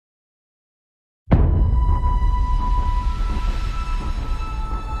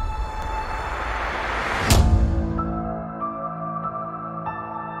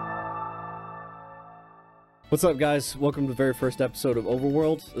What's up, guys? Welcome to the very first episode of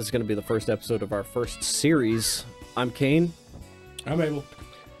Overworld. This is going to be the first episode of our first series. I'm Kane. I'm Abel.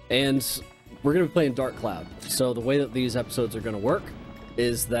 And we're going to be playing Dark Cloud. So the way that these episodes are going to work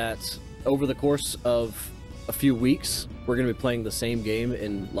is that over the course of a few weeks, we're going to be playing the same game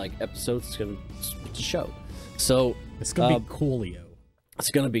in, like, episodes. It's going to show. So it's going to be coolio.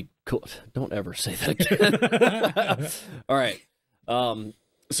 It's going to be cool. Don't ever say that again. All right.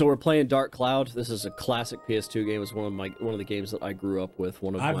 So we're playing Dark Cloud. This is a classic PS2 game. It's one of the games that I grew up with.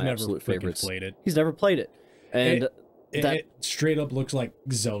 One of my absolute favorites. Played it. He's never played it, and it straight up looks like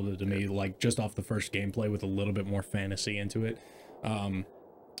Zelda to me. Like just off the first gameplay, with a little bit more fantasy into it.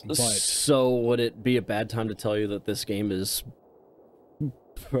 But so would it be a bad time to tell you that this game is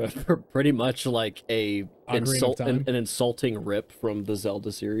pretty much like an insulting rip from the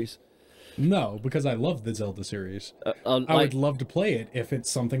Zelda series? No, because I love the Zelda series. I would love to play it if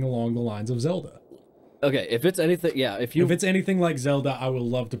it's something along the lines of Zelda. Okay, if it's anything, yeah, if it's anything like Zelda, I would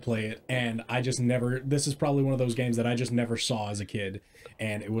love to play it, and I just never, this is probably one of those games that I just never saw as a kid,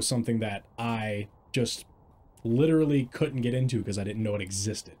 and it was something that I just literally couldn't get into because I didn't know it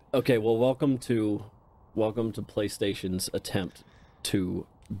existed. Okay, well, welcome to PlayStation's attempt to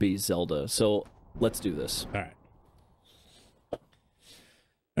be Zelda. So, let's do this.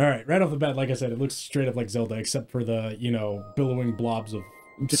 All right, right off the bat, like I said, it looks straight up like Zelda, except for the, you know, billowing blobs of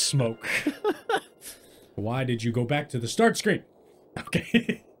smoke. Why did you go back to the start screen?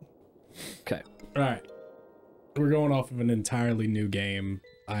 Okay. Okay. All right. We're going off of an entirely new game.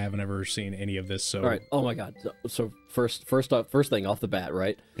 I haven't ever seen any of this, so... All right. Oh, my God. So, first thing off the bat,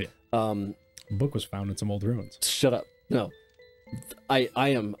 right? Yeah. The book was found in some old ruins. Shut up. No. I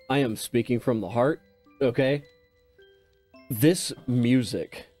am speaking from the heart, okay? This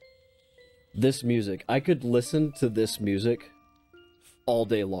music, I could listen to this music all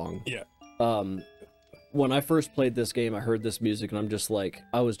day long. Yeah. When I first played this game, I heard this music, and I'm just like,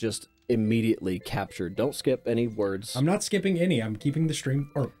 I was just immediately captured. Don't skip any words. I'm not skipping any. I'm keeping the stream,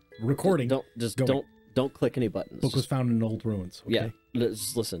 or recording. Don't click any buttons. Book was found in old ruins. Okay? Yeah,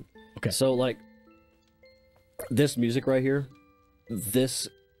 just listen. Okay. So, like, this music right here, this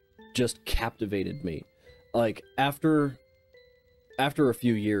just captivated me. Like, after a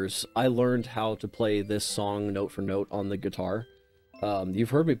few years, I learned how to play this song note for note on the guitar.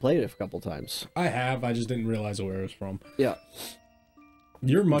 You've heard me play it a couple times. I have. I just didn't realize where it was from. Yeah.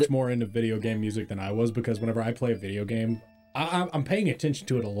 You're much more into video game music than I was, because whenever I play a video game, I'm paying attention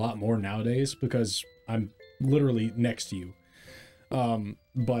to it a lot more nowadays because I'm literally next to you.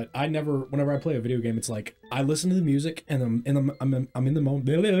 But I never, whenever I play a video game, it's like I listen to the music and I'm in the moment. I'm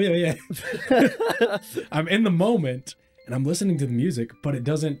in the moment. And I'm listening to the music, but it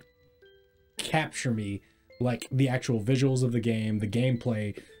doesn't capture me like the actual visuals of the game, the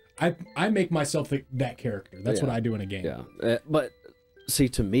gameplay. I make myself that character. That's what I do in a game. Yeah, but see,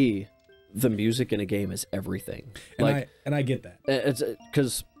 to me, the music in a game is everything. And I get that. It's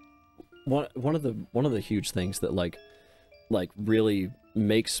because one of the huge things that like really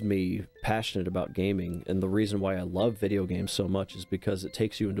makes me passionate about gaming, and the reason why I love video games so much, is because it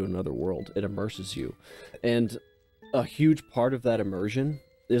takes you into another world. It immerses you, and a huge part of that immersion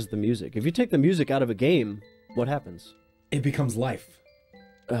is the music. If you take the music out of a game, what happens? It becomes life.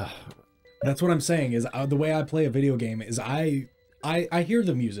 That's what I'm saying, is the way I play a video game is I hear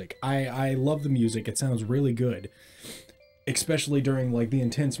the music. I love the music. It sounds really good, especially during like the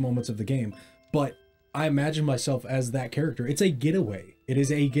intense moments of the game. But I imagine myself as that character. It's a getaway. It is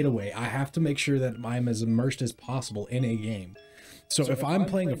a getaway. I have to make sure that I'm as immersed as possible in a game. So if I'm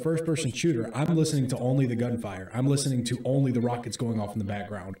playing a first-person shooter, I'm listening to only the gunfire. I'm listening to only the rockets going off in the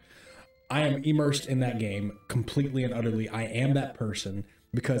background. I am immersed in that game completely and utterly. I am that person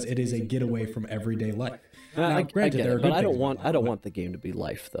because it is a getaway from everyday life. Now, granted, but I don't want the game to be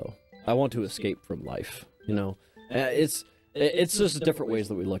life, though. I want to escape from life. You know, it's just different ways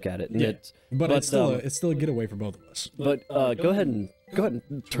that we look at it. And yeah, but it's still a getaway for both of us. But go ahead and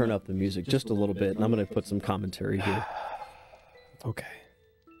turn up the music just a little bit, and I'm going to put some commentary here. Okay.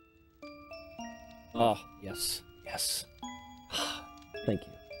 Oh, yes. Yes. Thank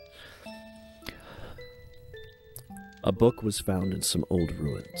you. A book was found in some old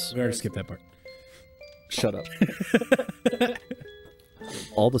ruins. We already skipped that part. Shut up.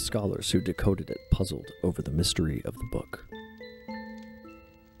 All the scholars who decoded it puzzled over the mystery of the book.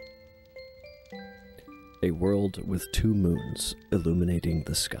 A world with 2 moons illuminating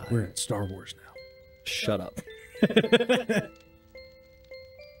the sky. We're in Star Wars now. Shut up.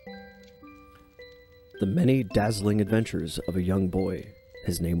 The many dazzling adventures of a young boy.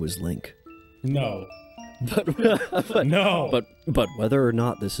 His name was Link. No. But no. But whether or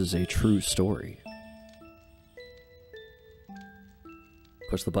not this is a true story,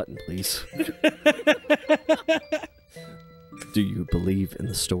 Push the button, please. Do you believe in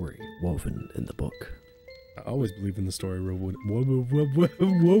the story woven in the book? I always believe in the story woven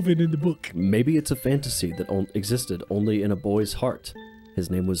in the book. Maybe it's a fantasy that existed only in a boy's heart. His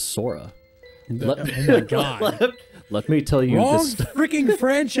name was Sora. Oh my god. Let me tell you Wrong this. freaking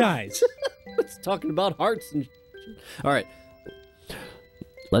franchise. It's talking about hearts and... All right.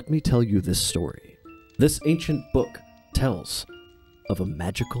 Let me tell you this story. This ancient book tells of a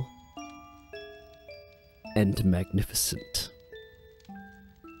magical and magnificent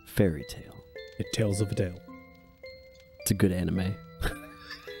fairy tale. It tells of a tale. It's a good anime.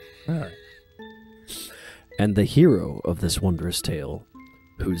 Alright. And the hero of this wondrous tale,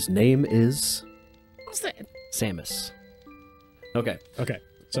 whose name is... What's that? Samus. Okay. Okay.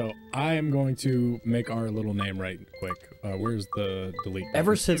 So I am going to make our little name right quick. Where's the delete button?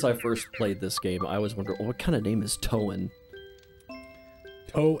 Ever since I first played this game, I was wondering, what kind of name is Toan?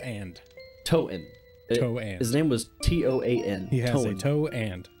 Toan. Toan. Toan. His name was Toan. He has Toan. a toe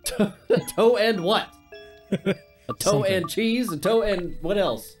and. Toe and what? A toe Something. and cheese? A toe and what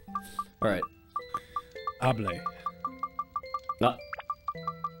else? Alright. Able. Ah.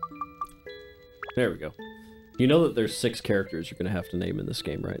 There we go. You know that there's 6 characters you're going to have to name in this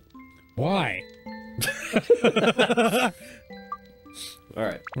game, right? Why?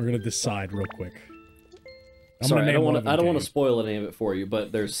 Alright. We're gonna decide real quick. Sorry, I don't want to spoil any of it for you,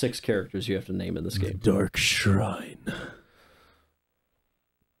 but there's 6 characters you have to name in this game. Dark Shrine.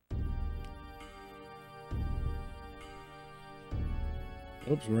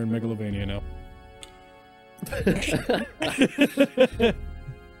 Oops, we're in Megalovania now.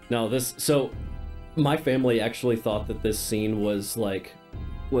 No, so my family actually thought that this scene was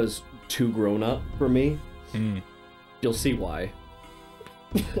too grown up for me. Mm. You'll see why.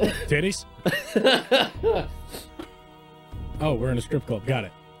 Titties? Oh, we're in a strip club. Got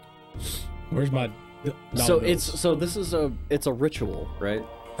it. Where's my So this is a ritual, right?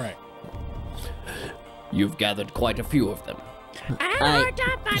 Right. You've gathered quite a few of them. Look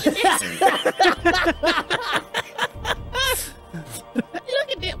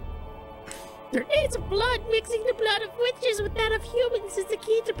at them. Their days of blood mixing the blood of witches with that of humans is the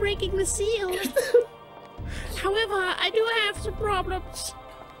key to breaking the seal. However, I do have some problems.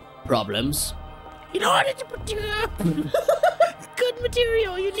 Problems? In order to procure good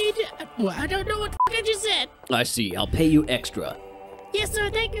material, you need to... Well, I don't know what I just said. I see. I'll pay you extra. Yes, sir,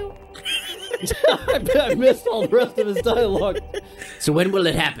 thank you. I missed all the rest of his dialogue. So when will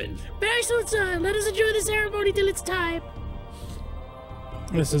it happen? Very soon, sir. Let us enjoy the ceremony till it's time.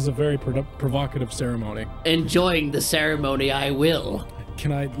 This is a very provocative ceremony. Enjoying the ceremony, I will.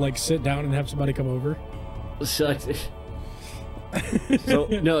 Can I, like, sit down and have somebody come over? So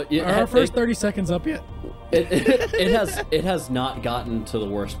no, Are our first 30 seconds up yet? It has not gotten to the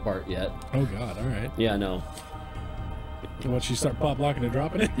worst part yet. Oh god, all right. Yeah, no. Once you start pop locking and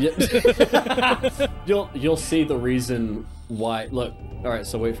dropping it. Yeah. you'll see the reason why. Look, all right.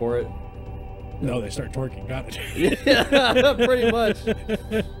 So wait for it. No, they start twerking. Got it. Yeah, pretty much.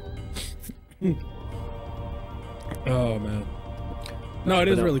 Oh man. No, it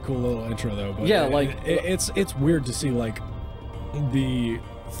is a really cool little intro though. But yeah, like it's weird to see like the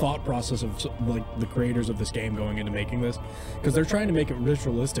thought process of like the creators of this game going into making this, because they're trying to make it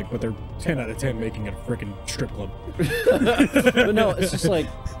ritualistic, but they're 10 out of 10 making it a freaking strip club. But no, it's just like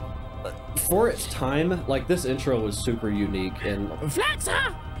for its time, like this intro was super unique and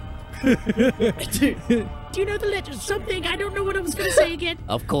Flaxa! Do you know the legend? Something, I don't know what I was gonna say again.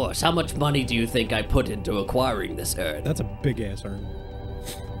 Of course. How much money do you think I put into acquiring this urn? That's a big ass urn.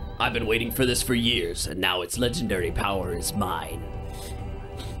 I've been waiting for this for years, and now its legendary power is mine.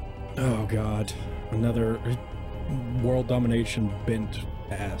 Oh god, another world domination bent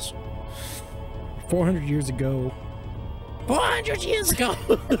ass. 400 years ago. 400 years ago!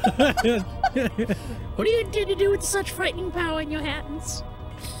 What do you intend to do with such frightening power in your hands?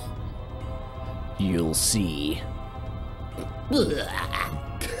 You'll see.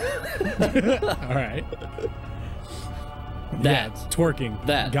 Alright. That. Yeah, twerking.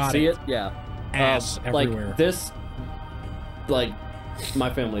 That. Got see it. it? Yeah. Ass everywhere. Like this, like, my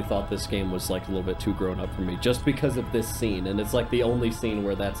family thought this game was like a little bit too grown up for me just because of this scene, and it's like the only scene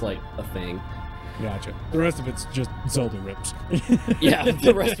where that's like a thing. Gotcha. The rest of it's just Zelda rips. Yeah,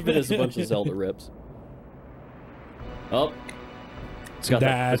 the rest of it is a bunch of Zelda rips. Oh. It's got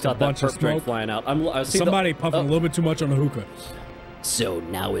That's that a bunch of perp drink smoke. flying out. I see Somebody puffing a little bit too much on a hookah. So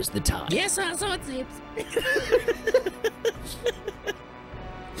now is the time. Yes, sir, so it seems.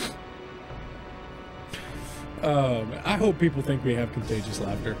 I hope people think we have contagious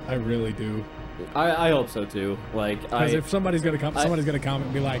laughter. I really do. I hope so too. Like, because if somebody's gonna comment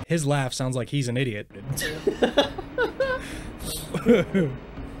and be like, his laugh sounds like he's an idiot.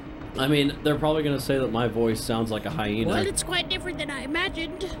 I mean, they're probably gonna say that my voice sounds like a hyena. Well, it's quite different than I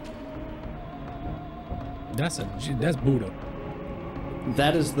imagined. That's Buddha.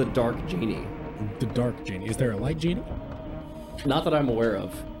 That is the dark genie. The dark genie. Is there a light genie? Not that I'm aware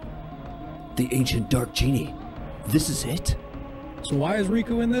of. The ancient dark genie. This is it? So why is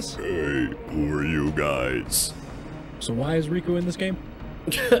Riku in this? Hey, who are you guys? So why is Riku in this game?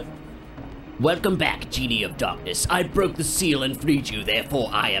 Welcome back, Genie of Darkness. I broke the seal and freed you, therefore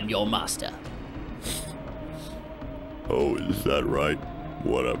I am your master. Oh, is that right?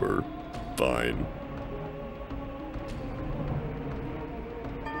 Whatever. Fine.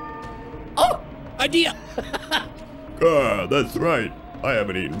 Oh! Idea! Ah, that's right. I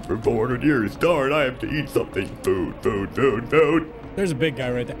haven't eaten for 400 years. Darn, I have to eat something. Food, food, food, food. There's a big guy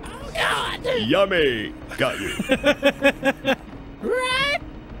right there. Oh, God! Yummy! Got you. Right?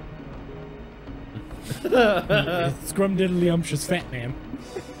 Scrumdiddlyumptious fat man.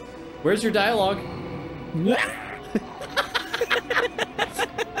 Where's your dialogue?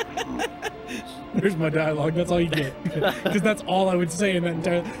 There's my dialogue. That's all you get. Because that's all I would say in that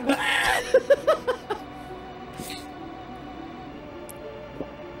entire...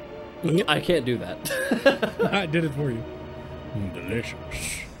 I can't do that. I did it for you. Delicious.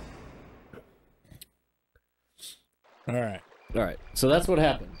 Alright. Alright, so that's what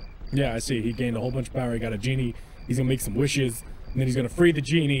happened. Yeah, I see. He gained a whole bunch of power. He got a genie. He's gonna make some wishes, and then he's gonna free the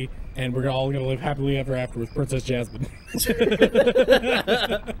genie, and we're all gonna live happily ever after with Princess Jasmine.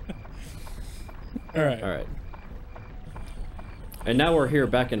 Alright. Alright. And now we're here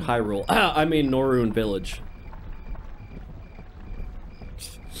back in Hyrule. I mean Norune Village.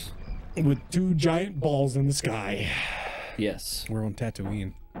 With two giant balls in the sky. Yes. We're on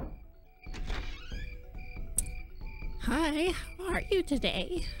Tatooine. Hi, how are you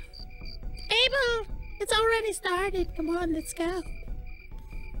today? Abel, it's already started. Come on, let's go.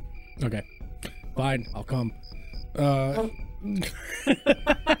 Okay. Fine, I'll come.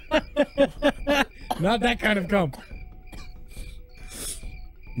 Not that kind of come.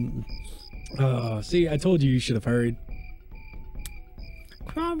 See, I told you should have hurried.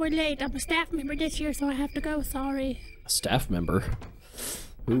 Come on, we're late. I'm a staff member this year, so I have to go. Sorry. A staff member?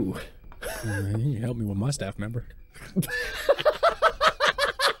 Ooh. You can help me with my staff member.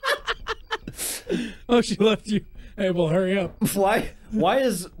 Oh, she left you. Hey, well, hurry up. Why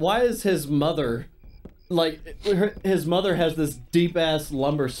is his mother, like, his mother has this deep-ass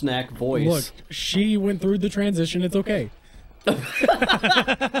lumber snack voice. Look, she went through the transition. It's okay.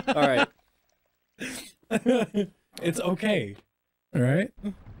 Alright. It's okay. Alright?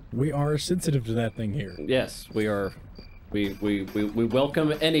 We are sensitive to that thing here. Yes, we are. We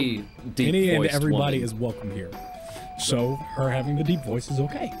welcome any deep Any and voiced everybody woman. is welcome here. So, her having the deep voice is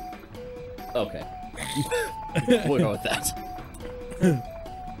okay. Okay. We'll go with that.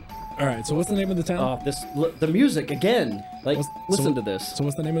 Alright, so what's the name of the town? The music again. Like, listen to this. So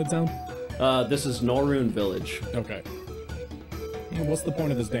what's the name of the town? This is Norune Village. Okay. What's the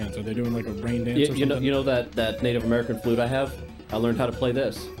point of this dance? Are they doing like a rain dance or something? You know that Native American flute I have? I learned how to play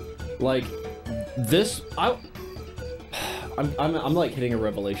this. Like, this, I'm like hitting a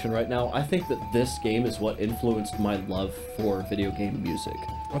revelation right now. I think that this game is what influenced my love for video game music.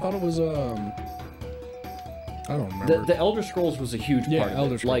 I thought it was, I don't remember. The Elder Scrolls was a huge part of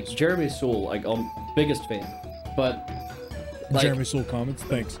Elder it. Scrolls. Like, Jeremy Soule, like, biggest fan. But, like, Jeremy Soule comments,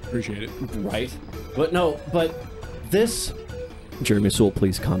 thanks, appreciate it. Right? But no, but this... Jeremy Soule,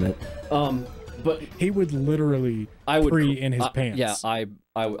 please comment. But he would literally pee in his pants. Yeah, I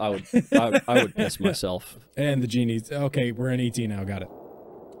would piss myself. And the genies. Okay, we're in ET now. Got it.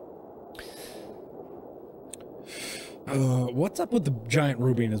 What's up with the giant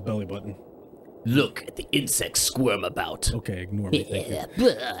ruby in his belly button? Look at the insects squirm about. Okay, ignore me. Thank you.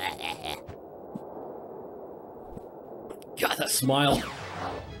 God, that smile.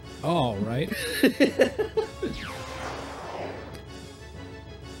 All right.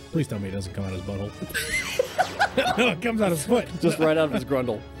 Please tell me it doesn't come out his butthole. No, it comes out his foot. Just right out of his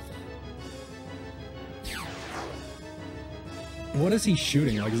grundle. What is he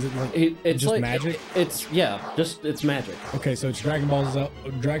shooting? Like, is it like it's just like, magic? It's magic. Okay, so it's Dragon Ball Zelda.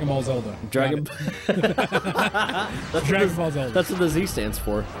 Dragon Ball Zelda. That's what the Z stands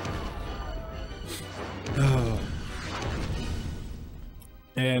for. Oh.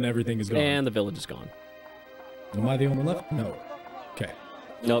 And everything is gone. And the village is gone. Am I the only one left? No. Okay.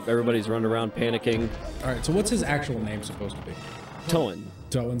 Nope, everybody's running around panicking. All right, so what's his actual name supposed to be? Toan.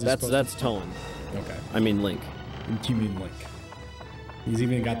 Toan's That's Toan. Okay. I mean Link. You mean Link. He's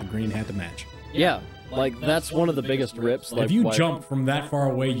even got the green hat to match. Yeah, like that's one of the biggest rips. Like, If you jump from that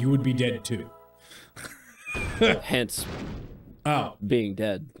far away, you would be dead too. hence Oh. being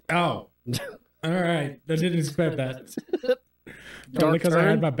dead. Oh. All right. I didn't expect that. Dark Probably because I turn?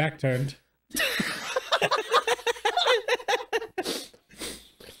 had my back turned.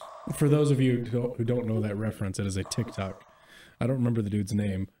 For those of you who don't know that reference, it is a TikTok. I don't remember the dude's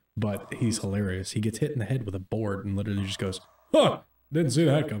name, but he's hilarious. He gets hit in the head with a board and literally just goes, "Huh, didn't see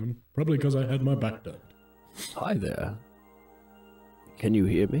that coming. Probably because I had my back turned." Hi there. Can you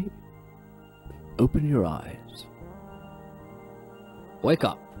hear me? Open your eyes. Wake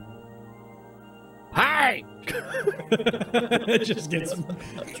up. Hi! It just gets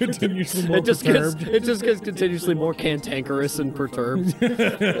continuously more perturbed. It just gets continuously more cantankerous and perturbed.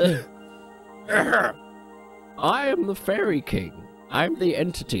 I am the Fairy King. I'm the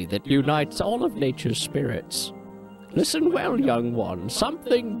entity that unites all of nature's spirits. Listen well, young one.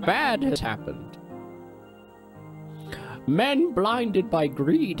 Something bad has happened. Men blinded by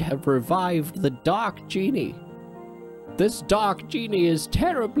greed have revived the Dark Genie. This Dark Genie is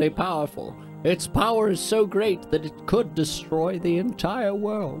terribly powerful. Its power is so great that it could destroy the entire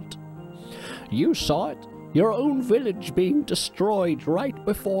world. You saw it, your own village being destroyed right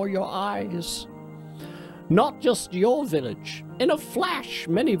before your eyes. Not just your village. In a flash,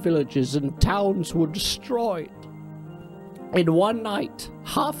 many villages and towns were destroyed. In one night,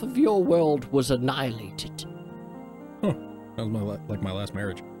 half of your world was annihilated. Huh. That was like my last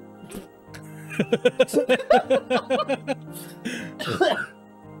marriage.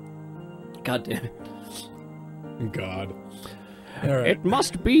 God damn it. God. All right. It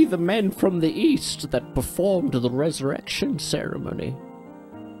must be the men from the east that performed the resurrection ceremony.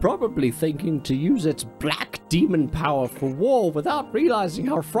 Probably thinking to use its black demon power for war without realizing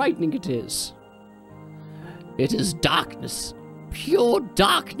how frightening it is. It is darkness, pure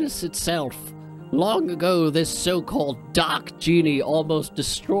darkness itself. Long ago, this so-called Dark Genie almost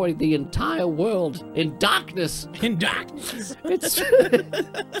destroyed the entire world in darkness. In darkness.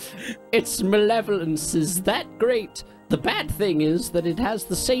 Its malevolence is that great. The bad thing is that it has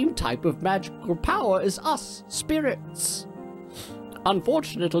the same type of magical power as us, spirits.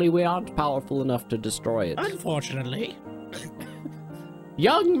 Unfortunately, we aren't powerful enough to destroy it. Unfortunately.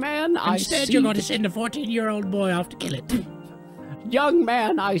 Young man, Instead, you're going to send a 14-year-old boy off to kill it. Young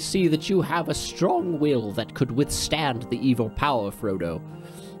man, I see that you have a strong will that could withstand the evil power, Frodo.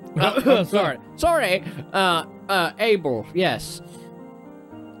 Sorry, Abel, yes.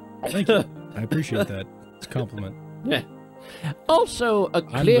 Thank you. I appreciate that. It's a compliment. Yeah. Also, a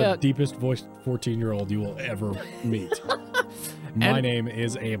I'm clear... the deepest voiced 14-year-old you will ever meet. My name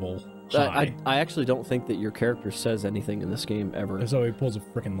is Abel. Hi. I actually don't think that your character says anything in this game ever. So he pulls a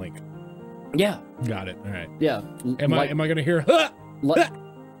freaking link. Yeah. Got it. All right. Yeah. Am I gonna hear? I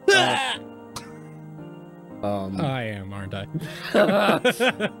am, aren't I?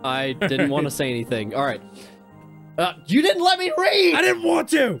 I didn't want to say anything. All right. You didn't let me read! I didn't want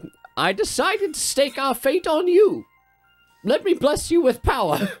to! I decided to stake our fate on you. Let me bless you with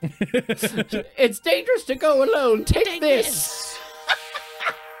power. It's dangerous to go alone. Take this.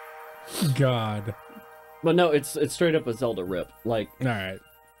 God. But no, it's straight up a Zelda rip. Like, All right.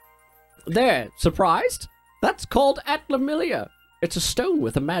 There, surprised? That's called Atlamilia. It's a stone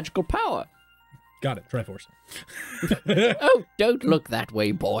with a magical power. Got it. Triforce. Oh, don't look that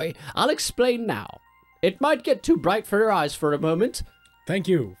way, boy. I'll explain now. It might get too bright for your eyes for a moment. Thank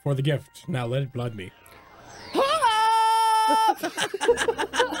you for the gift. Now let it blood me. All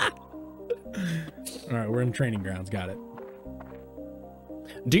right, we're in training grounds. Got it.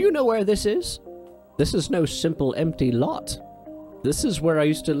 Do you know where this is? This is no simple empty lot. This is where I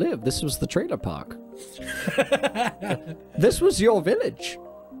used to live. This was the trailer park. This was your village.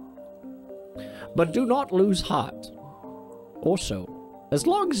 But do not lose heart. Also, as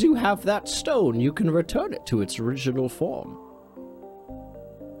long as you have that stone, you can return it to its original form.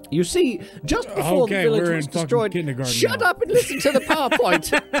 You see, just before the village was destroyed... Shut up and listen to the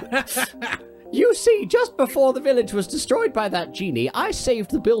PowerPoint! You see, just before the village was destroyed by that genie, I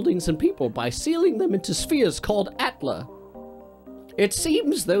saved the buildings and people by sealing them into spheres called Atla. It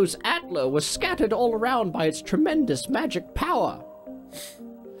seems those Atla were scattered all around by its tremendous magic power.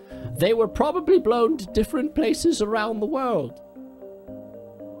 They were probably blown to different places around the world.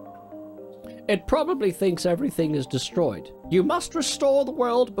 It probably thinks everything is destroyed. You must restore the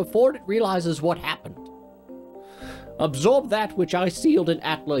world before it realizes what happened. Absorb that which I sealed in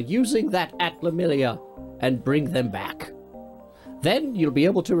Atla using that Atlamilia and bring them back. Then you'll be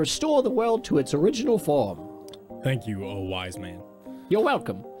able to restore the world to its original form. Thank you, oh wise man. You're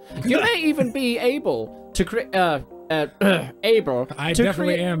welcome. You may even be able to able. I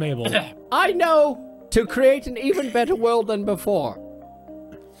definitely am able. I know to create an even better world than before.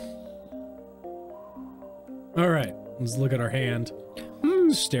 All right, let's look at our hand.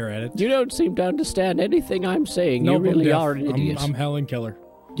 Stare at it. You don't seem to understand anything I'm saying. No, you really deaf. are an idiot. I'm Helen Keller.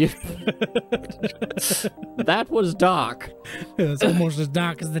 That was dark. It's almost as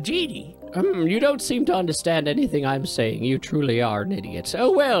dark as the genie. You don't seem to understand anything I'm saying. You truly are an idiot.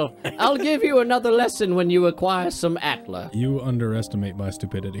 Oh well, I'll give you another lesson when you acquire some Atla. You underestimate my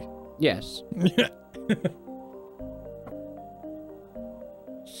stupidity. Yes.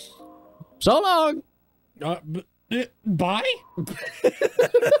 So long. Bye?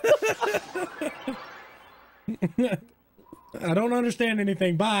 I don't understand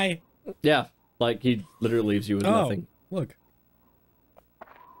anything. Bye. Yeah, like he literally leaves you with nothing. Look.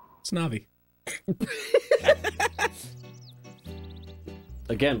 It's Navi.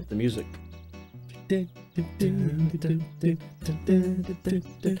 Again, the music.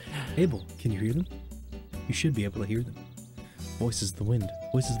 Abel, can you hear them? You should be able to hear them. Voices of the wind,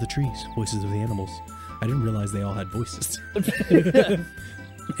 voices of the trees, voices of the animals. I didn't realize they all had voices.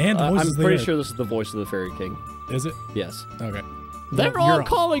 And voices I'm pretty sure this is the voice of the Fairy King. Is it? Yes. Okay. They're Well, all you're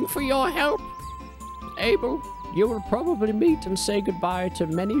calling for your help. Abel, you will probably meet and say goodbye to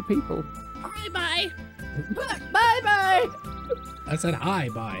many people. Bye-bye. Bye-bye. I said hi,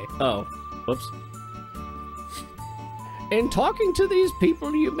 bye. Oh, whoops. In talking to these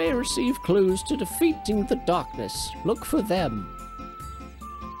people, you may receive clues to defeating the darkness. Look for them.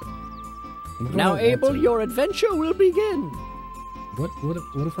 Now, Abel, your adventure will begin.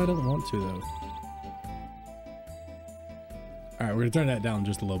 What if I don't want to, though? Alright, we're gonna turn that down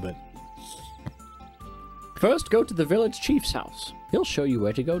just a little bit. First, go to the village chief's house. He'll show you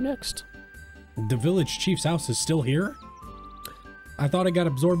where to go next. The village chief's house is still here? I thought it got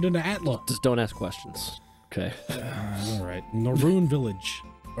absorbed into Atla. Just don't ask questions. Okay. Alright. Norune Village.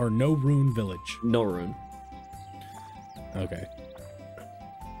 Or No Rune Village. No rune. Okay.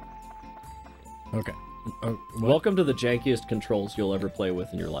 Okay. What? Welcome to the jankiest controls you'll ever play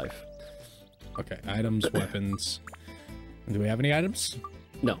with in your life. Okay. Items, weapons. Do we have any items?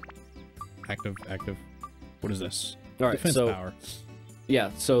 No. Active. What is this? All right. Defense So power.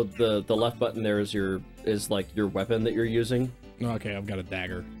 yeah. So the left button there is like your weapon that you're using, Okay, I've got a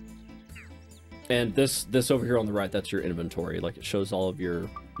dagger. and this over here on the right, that's your inventory. Like it shows all of your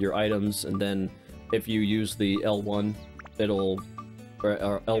items, and then if you use the L1, it'll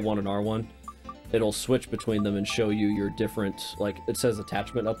or L1 and R1. It'll switch between them and show you your different, like, it says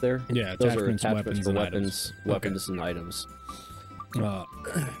attachment up there. Yeah, Those are attachments, attachments weapons, for and weapons items. and items.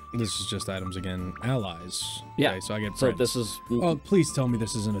 This is just items again. Allies. Yeah. Okay, so I get So friends. this is... Oh, please tell me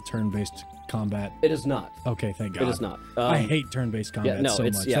this isn't a turn-based combat. It is not. Okay, thank God. It is not. I hate turn-based combat no, so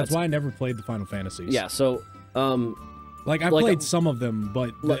it's- much. yeah, That's it's- why I never played the Final Fantasies. Yeah, so... Like, I like played a- some of them,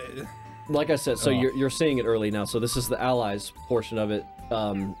 but... like I said, so you're seeing it early now. So this is the allies portion of it.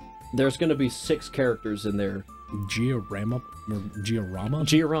 There's going to be 6 characters in there. Giorama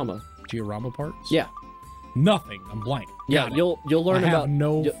parts? Yeah. Nothing. I'm blank. Yeah, Got it. you'll learn I have about...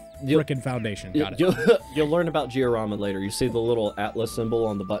 no you'll- frickin' foundation. Got it. You'll learn about Giorama later. You see the little Atlas symbol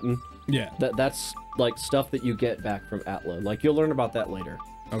on the button? Yeah. That's like stuff that you get back from Atla. Like you'll learn about that later.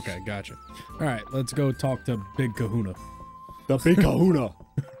 Okay, gotcha. All right, let's go talk to Big Kahuna. The big kahuna.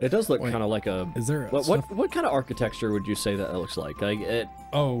 It does look Wait, kind of like a... Is there What kind of architecture would you say that looks like? Like it...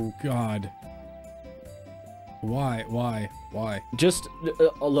 Oh God. Why? Just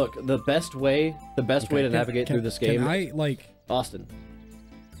look, the best way to navigate through this game... Can I, like... Austin.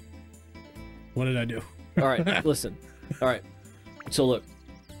 What did I do? All right, listen. All right. So look.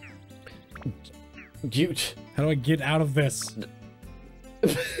 You... How do I get out of this?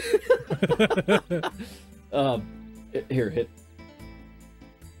 Here, hit.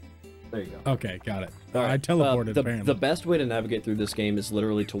 There you go. Okay, got it. All right. I teleported, the apparently. best way to navigate through this game is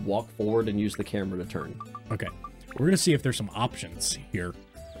literally to walk forward and use the camera to turn. Okay. We're gonna see if there's some options here.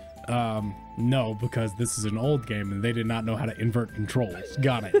 No, because this is an old game and they did not know how to invert controls.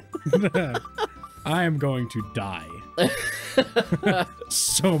 Got it. I am going to die.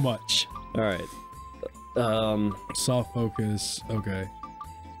 So much. All right. Soft focus. Okay.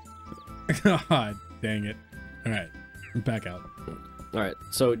 God dang it. All right. Back out. All right.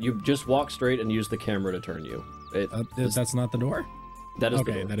 So you just walk straight and use the camera to turn you. That's not the door? That is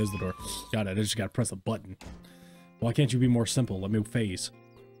Okay, the door. that is the door. Got it. I just gotta press a button. Why can't you be more simple? Let me phase.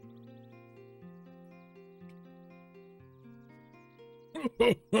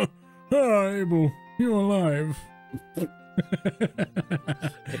 Hi, Abel. You're alive.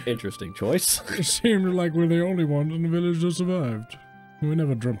 Interesting choice. It seemed like we're the only ones in the village that survived. We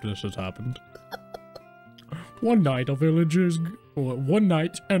never dreamt this had happened. One night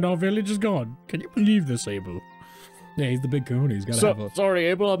and our village is gone. Can you believe this, Abel? Yeah, he's the big kahuna. He's got to have a... Sorry,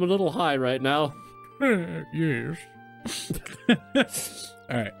 Abel, I'm a little high right now. Yes.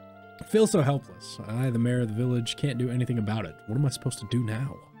 All right. I feel so helpless. I, the mayor of the village, can't do anything about it. What am I supposed to do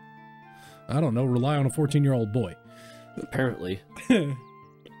now? I don't know. Rely on a 14-year-old boy. Apparently.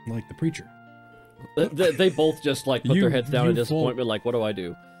 Like the preacher. They both just like put their heads down in disappointment. Like, what do I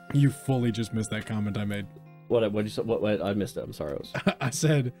do? You fully just missed that comment I made. What you said? What? I missed it. I'm sorry. I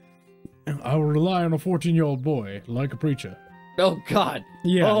said, I will rely on a 14-year-old boy like a preacher. Oh God.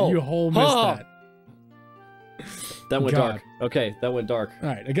 Yeah, you whole missed that. That went dark. Okay, that went dark. All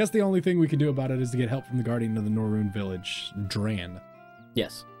right, I guess the only thing we can do about it is to get help from the guardian of the Norrøn village, Dran.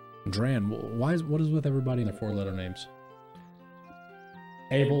 Yes. Dran. What is with everybody in their 4-letter names?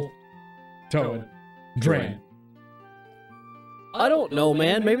 Abel, Toad, Dran. I don't know,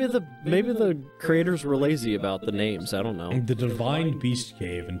 man. Maybe the creators were lazy about the names. I don't know. The Divine Beast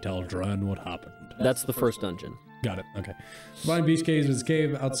Cave and tell Dran what happened. That's the first dungeon. Got it. Okay. Divine Beast Cave is a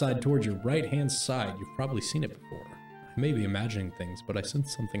cave outside towards your right-hand side. You've probably seen it before. I may be imagining things, but I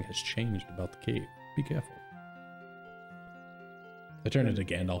sense something has changed about the cave. Be careful. I turn into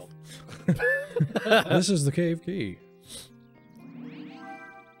Gandalf. This is the cave key.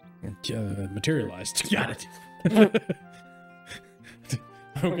 Materialized. Got it.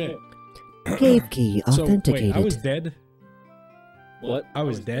 Okay. Cave key authenticated. Wait, I was dead? What? I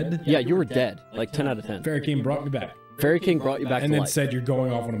was dead? Yeah, you were dead. Like 10 out of 10. Fairy King brought me back. Fairy King brought you back to life. And then said you're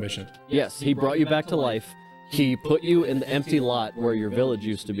going off on a mission. Yes, he brought you back to life. He put you in the empty lot where your village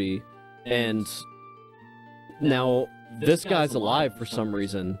used to be. And now this guy's alive for some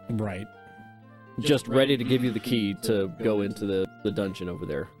reason. Right. Just ready to give you the key to go into the dungeon over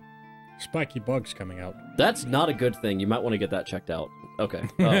there. Spiky bugs coming out. That's not a good thing. You might want to get that checked out. Okay.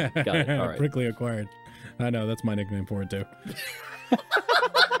 Oh, got it. All right. Prickly acquired. I know, that's my nickname for it too.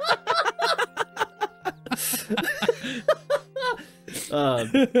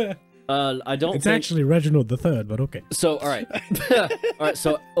 I don't It's think... actually Reginald the Third, but okay. So, all right. All right,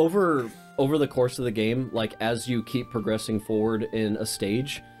 so over the course of the game, like as you keep progressing forward in a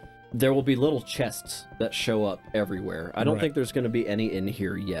stage, there will be little chests that show up everywhere. I don't think there's going to be any in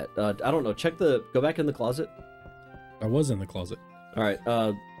here yet. I don't know. Go back in the closet. I was in the closet. All right.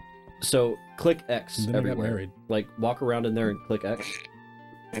 So click X then everywhere. I got married. Like walk around in there and click X.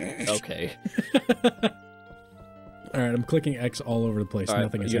 Okay. All right, I'm clicking X all over the place. All right,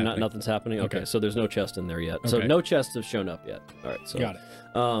 Nothing is happening. Nothing's happening. Okay, so there's no chest in there yet. Okay. So no chests have shown up yet. All right, so got it.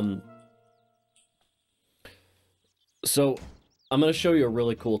 So I'm gonna show you a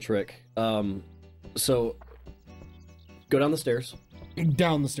really cool trick. So go down the stairs.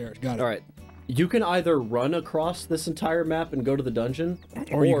 Down the stairs. Got it. All right. You can either run across this entire map and go to the dungeon,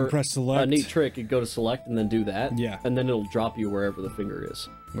 or you can press select. A neat trick, you go to select and then do that. Yeah. And then it'll drop you wherever the finger is.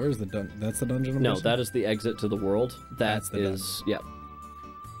 Where's the dungeon? That's the dungeon? I'm No, missing? that is the exit to the world. That's the yeah.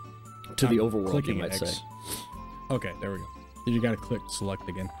 To the overworld, clicking you might X. say. Okay, there we go. You gotta click select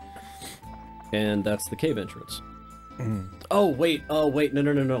again. And that's the cave entrance. Oh wait, no.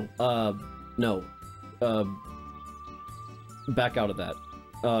 No. Back out of that.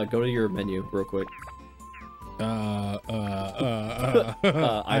 Go to your menu real quick.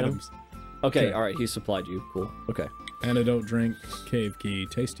 Items. Okay, all right. He supplied you. Cool. Okay. Antidote drink, cave key,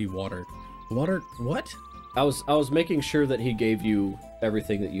 tasty water. Water? What? I was making sure that he gave you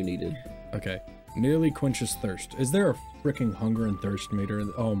everything that you needed. Okay. Nearly quenches thirst. Is there a freaking hunger and thirst meter?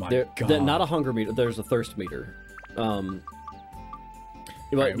 Oh my god. Not a hunger meter. There's a thirst meter. Right,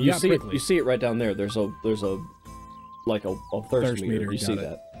 you see it right down there. There's a like a thirst meter. You see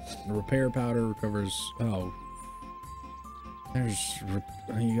that? The repair powder recovers. Oh. You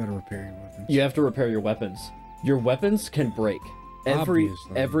gotta repair your weapons. You have to repair your weapons. Your weapons can break.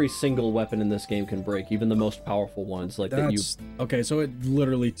 Every single weapon in this game can break, even the most powerful ones. Like Okay, so it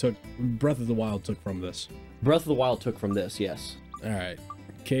literally took Breath of the Wild took from this. Breath of the Wild took from this, yes. All right.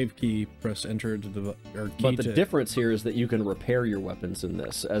 Cave key, press enter to the But the difference here is that you can repair your weapons in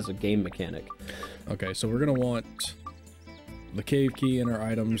this as a game mechanic. Okay, so we're gonna want the cave key in our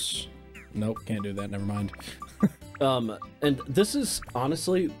items. Nope, can't do that. Never mind. And this is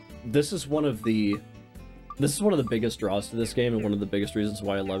honestly, this is one of the biggest draws to this game, and one of the biggest reasons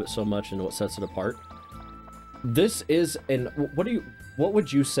why I love it so much and what sets it apart. This is, and what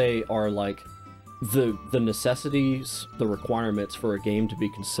would you say are like the necessities, the requirements for a game to be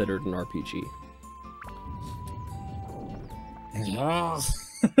considered an RPG?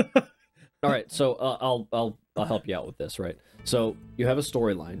 All right, so I'll help you out with this, right? So you have a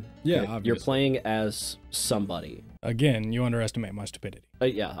storyline. Yeah, right? obviously. You're playing as somebody. Again, you underestimate my stupidity.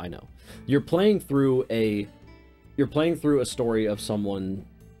 Yeah, I know. You're playing through a you're playing through a story of someone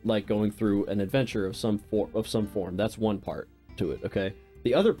like going through an adventure of some form. That's one part to it, okay?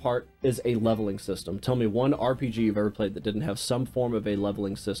 The other part is a leveling system. Tell me one RPG you've ever played that didn't have some form of a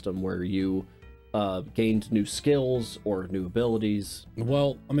leveling system where you gained new skills or new abilities.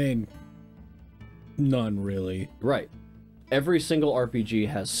 Well, I mean, none really. Right. Every single RPG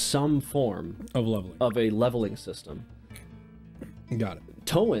has some form of leveling. Of a leveling system. Got it.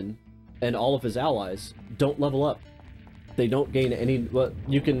 Toin and all of his allies don't level up. They don't gain any. Well,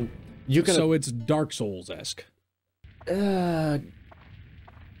 you can. So it's Dark Souls-esque. I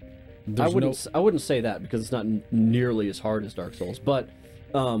wouldn't say that because it's not nearly as hard as Dark Souls. But,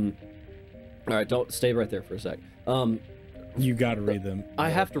 all right, don't stay right there for a sec. You got to read them. I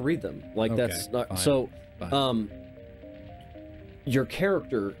have to read them. Like okay, that's not fine, so. Fine. Your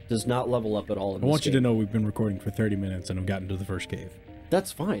character does not level up at all. I want you to know we've been recording for 30 minutes and I've gotten to the first cave.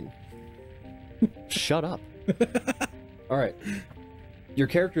 That's fine. Shut up. All right. Your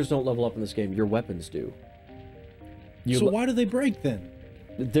characters don't level up in this game. Your weapons do. So why do they break then?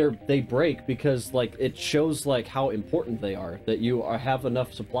 They break because like it shows like how important they are. That you have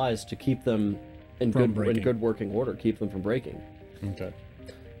enough supplies to keep them in good working order. Keep them from breaking. Okay.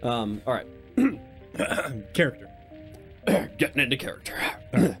 All right. Character. Getting into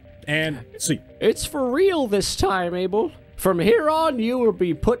character. And see. It's for real this time, Abel. From here on, you will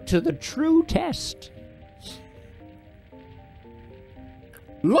be put to the true test.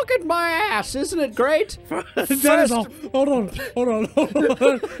 Look at my ass, isn't it great? That is all. Hold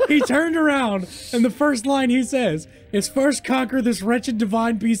on. He turned around, and the first line he says is, "First conquer this wretched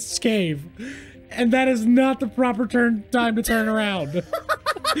divine beast's cave." And that is not the proper time to turn around.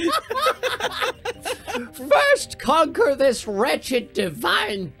 First conquer this wretched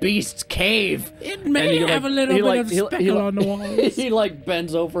divine beast's cave. It may have a little bit of speckle on the walls. He like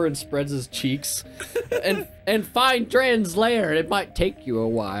bends over and spreads his cheeks. and find Dren's lair. It might take you a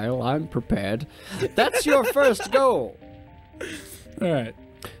while. I'm prepared. That's your first goal. All right.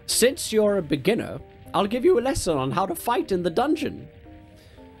 Since you're a beginner, I'll give you a lesson on how to fight in the dungeon.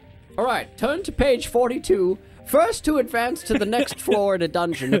 All right, turn to page 42. First, to advance to the next floor in a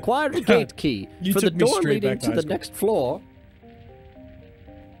dungeon, acquire a gate key for the door leading to the next floor.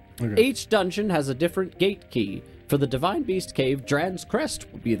 Okay. Each dungeon has a different gate key. For the Divine Beast Cave, Dran's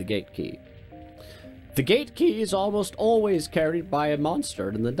Crest will be the gate key. The gate key is almost always carried by a monster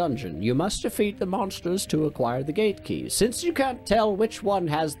in the dungeon. You must defeat the monsters to acquire the gate key. Since you can't tell which one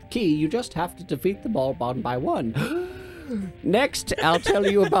has the key, you just have to defeat them all one by one. Next, I'll tell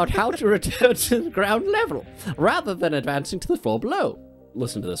you about how to return to the ground level, rather than advancing to the floor below.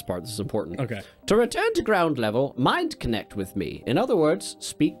 Listen to this part, this is important. Okay. To return to ground level, mind connect with me. In other words,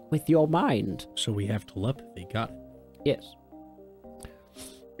 speak with your mind. So we have telepathy, got it. Yes.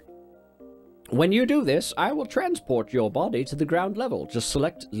 When you do this, I will transport your body to the ground level. Just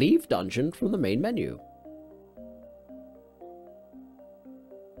select Leave Dungeon from the main menu.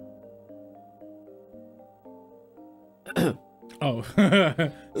 Oh,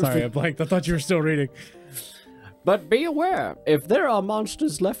 sorry, I blanked. I thought you were still reading. But be aware, if there are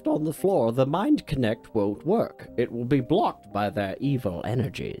monsters left on the floor, the Mind Connect won't work. It will be blocked by their evil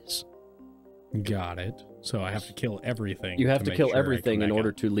energies. Got it. So I have to kill everything. You have to kill everything in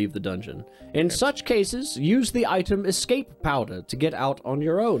order to leave the dungeon. In such cases, use the item Escape Powder to get out on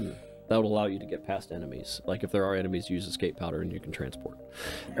your own. That will allow you to get past enemies. Like if there are enemies, use Escape Powder and you can transport.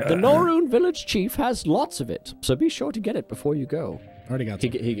 The Norun Village Chief has lots of it, so be sure to get it before you go. Already got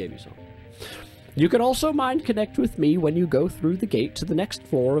some. He gave you some. You can also mind connect with me when you go through the gate to the next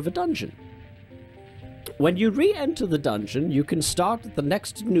floor of a dungeon. When you re-enter the dungeon, you can start at the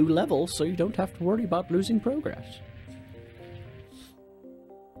next new level, so you don't have to worry about losing progress.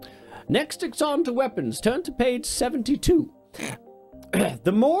 Next, it's on to weapons. Turn to page 72.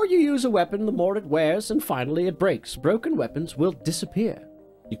 The more you use a weapon, the more it wears, and finally it breaks. Broken weapons will disappear.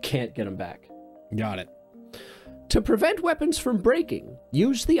 You can't get them back. Got it. To prevent weapons from breaking,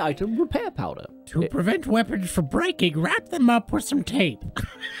 use the item Repair Powder. To prevent weapons from breaking, wrap them up with some tape.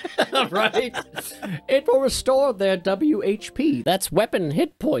 Right? It will restore their WHP. That's weapon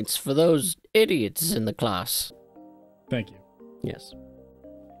hit points for those idiots in the class. Thank you. Yes.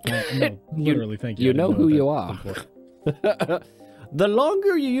 No, literally, thank you. You know who you are. The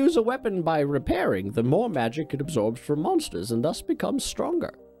longer you use a weapon by repairing, the more magic it absorbs from monsters and thus becomes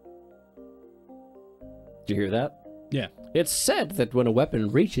stronger. Did you hear that? Yeah. It's said that when a weapon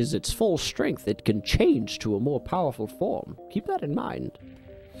reaches its full strength, it can change to a more powerful form. Keep that in mind.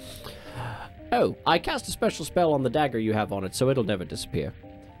 Oh, I cast a special spell on the dagger you have on it, so it'll never disappear.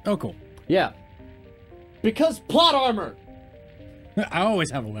 Oh, cool. Yeah. Because plot armor! I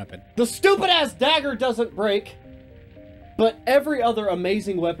always have a weapon. The stupid-ass dagger doesn't break. But every other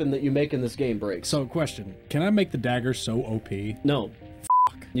amazing weapon that you make in this game breaks. So, question: can I make the dagger so OP? No.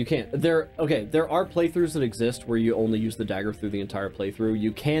 You can't. There are playthroughs that exist where you only use the dagger through the entire playthrough.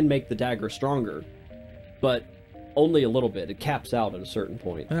 You can make the dagger stronger, but only a little bit. It caps out at a certain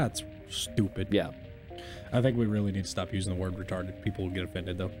point. That's stupid. Yeah. I think we really need to stop using the word retarded. People will get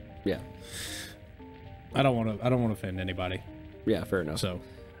offended, though. Yeah. I don't want to offend anybody. Yeah, fair enough. So,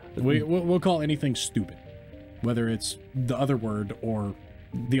 we'll call anything stupid, whether it's the other word or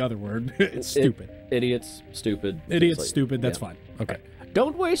the other word. It's stupid. Idiots, stupid. Idiots, like, stupid. That's yeah. fine. Okay.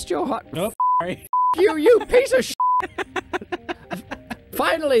 Don't waste your hot. Oh, sorry. You piece of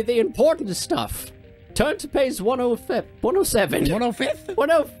Finally, the important stuff. Turn to page 107. 105th?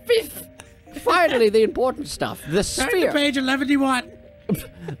 105th. Finally, the important stuff. The Turn sphere. to page 1121.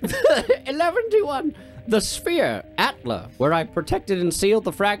 1121. The sphere, Atla, where I protected and sealed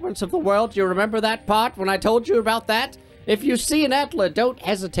the fragments of the world. You remember that part when I told you about that? If you see an Atla, don't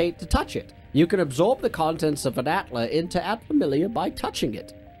hesitate to touch it. You can absorb the contents of an Atla into Atlamilia by touching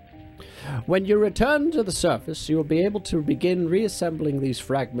it. When you return to the surface, you will be able to begin reassembling these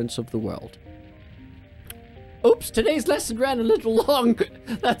fragments of the world. Oops, today's lesson ran a little long.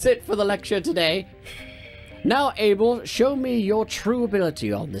 That's it for the lecture today. Now, Abel, show me your true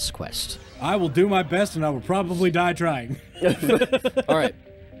ability on this quest. I will do my best, and I will probably die trying. All right.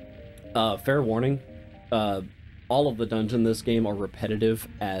 Fair warning. All of the dungeons in this game are repetitive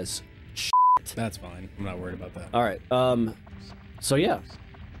as shit. That's fine. I'm not worried about that. All right. So yeah.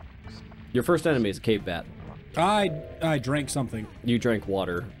 Your first enemy is a cave bat. I drank something. You drank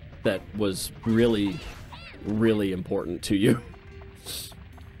water that was really, really important to you.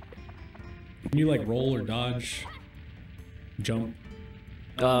 Can you, like, roll or dodge? Jump?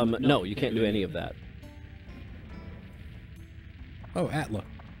 No, you can't do any of that. Oh, Atla.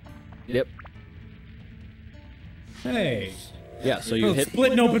 Yep. Hey. Yeah, so you hit...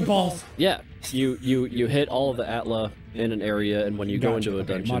 Splitting open balls. Yeah, you hit all of the Atla in an area, and when you go Gotcha. into a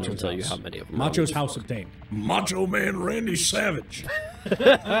Okay, dungeon, it'll Macho's tell you house. how many of them. Macho's house obtained. Macho Man Randy Savage.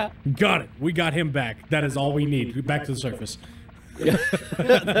 Got it. We got him back. That is all we need. Back to the surface.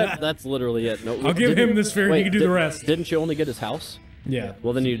 That's literally it. No, I'll give him the sphere and he can do the rest. Didn't you only get his house? Yeah.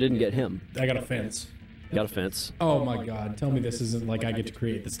 Well, then you didn't get him. I got a fence. You got a fence. Oh my god. Tell me this isn't like I get to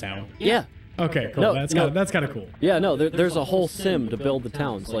create this town. Yeah. Okay, cool. No, That's kind of cool. Yeah, no, there's a whole sim to build the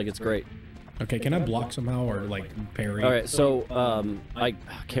towns. Like, it's great. Okay, can I block somehow or like parry? All right, so I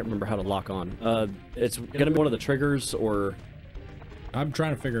can't remember how to lock on. It's gonna be one of the triggers, or I'm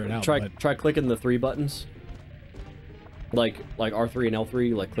trying to figure it out. try clicking the 3 buttons. Like R3 and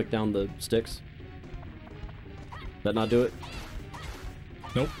L3. Like, click down the sticks. That not do it?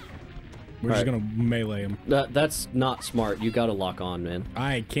 Nope. We're just gonna melee him. That's not smart. You gotta lock on, man.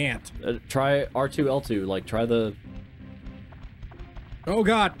 I can't. Try R2, L2. Like, try the... Oh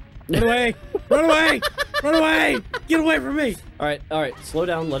god! Run away! Run away! Run away! Get away from me! Alright. Slow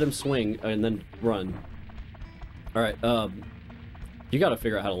down, let him swing, and then run. Alright, you gotta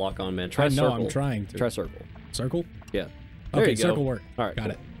figure out how to lock on, man. Try circle. I'm trying to. Try circle. Circle? Yeah. There Okay, you go. circle work. Alright, got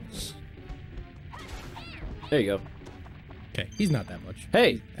cool. it. There you go. Okay, he's not that much.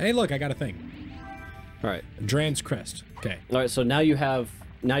 Hey! Hey, look, I got a thing. Alright. Dran's crest. Okay. Alright, so now you have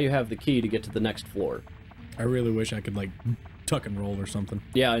the key to get to the next floor. I really wish I could, like, tuck and roll or something.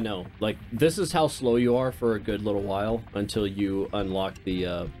 Yeah, I know. Like, this is how slow you are for a good little while until you unlock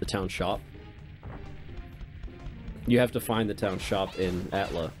the town shop. You have to find the town shop in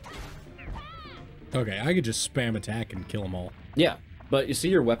Atla. Okay, I could just spam attack and kill them all. Yeah, but you see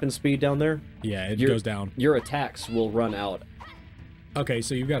your weapon speed down there? Yeah, it goes down. Your attacks will run out. Okay,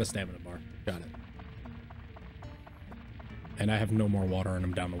 so you've got a stamina bar. Got it. And I have no more water and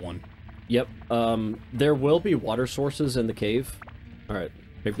I'm down to 1. Yep. There will be water sources in the cave. Alright,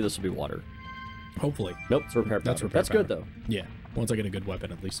 maybe this will be water. Hopefully. Nope, it's repair powder. That's repair That's good, powder. though. Yeah, once I get a good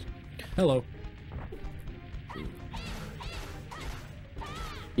weapon at least. Hello.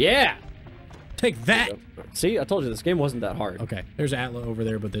 Yeah! Take that! See, I told you, this game wasn't that hard. Okay, there's Atla over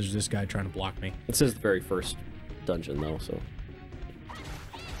there, but there's this guy trying to block me. This is the very first dungeon, though, so...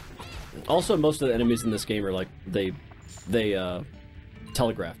 Also, most of the enemies in this game are, like, they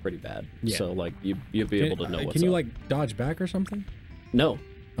telegraph pretty bad. Yeah. So, like, you'll be able to know what's up. Can you, like, dodge back or something? No.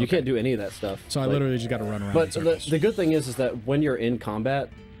 You Okay. can't do any of that stuff. So I Like, literally just got to run around in But circles. the good thing is that when you're in combat,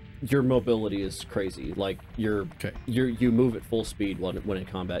 your mobility is crazy. Like, you move at full speed when in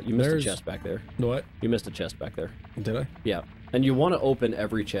combat. You missed There's- a chest back there. What? You missed a chest back there. Did I? Yeah. And you want to open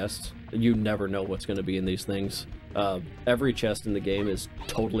every chest. You never know what's going to be in these things. Every chest in the game is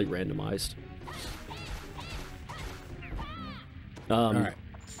totally randomized. All right.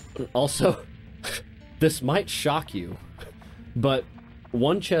 Also, this might shock you, But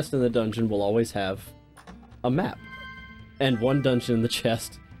one chest in the dungeon will always have a map. And one dungeon in the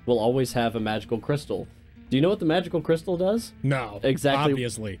chest will always have a magical crystal. Do you know what the magical crystal does? No. Exactly.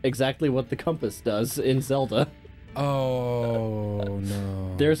 Obviously. Exactly what the compass does in Zelda. Oh,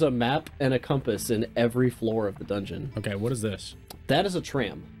 no. There's a map and a compass in every floor of the dungeon. Okay, what is this? That is a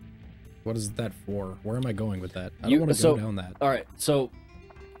tram. What is that for? Where am I going with that? I don't want to go down that. All right, so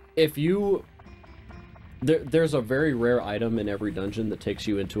if you... There's a very rare item in every dungeon that takes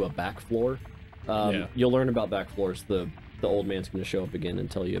you into a back floor. Yeah. You'll learn about back floors. The old man's going to show up again and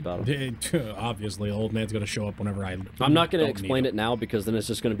tell you about them. Obviously, old man's going to show up whenever I'm not going to explain it now because then it's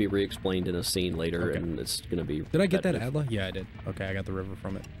just going to be re-explained in a scene later, Okay. and it's going to be... Did I get that Adla? Yeah, I did. Okay, I got the river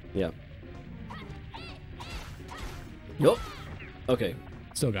from it. Yeah. Yup. Okay.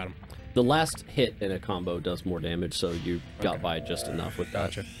 Still got him. The last hit in a combo does more damage, so you got Okay. by just enough with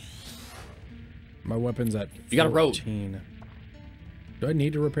that. Gotcha. My weapon's at 14. You got a road. Do I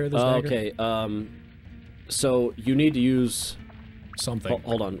need to repair this dagger? Okay, so you need to use... Something.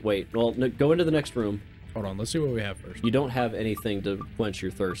 Hold on, wait. Well, go into the next room. Hold on, let's see what we have first. You don't have anything to quench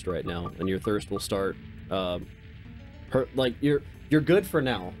your thirst right now, and your thirst will start, like, you're good for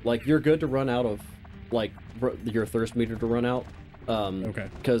now. Like, you're good to run out of, like, your thirst meter to run out. Okay.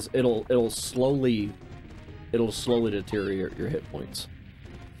 Because it'll slowly deteriorate your hit points.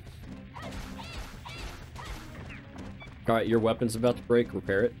 All right, your weapon's about to break.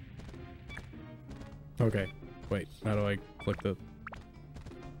 Repair it. Okay. Wait, how do I click the...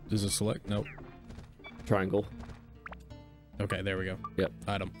 Does it select? Nope. Triangle. Okay, there we go. Yep.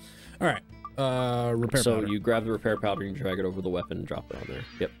 Item. All right. Repair So powder. you grab the repair powder and drag it over the weapon and drop it on there.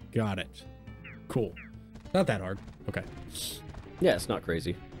 Yep. Got it. Cool. Not that hard. Okay. Yeah, it's not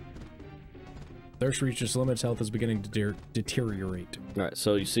crazy. Thirst reaches limits. Health is beginning to deteriorate. All right,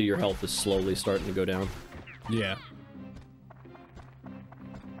 so you see your health is slowly starting to go down. Yeah.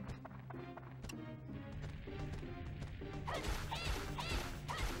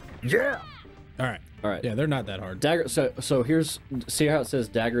 Yeah. All right. All right. Yeah, they're not that hard. Dagger. So here's, see how it says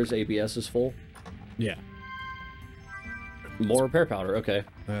dagger's ABS is full. Yeah. More repair powder. Okay.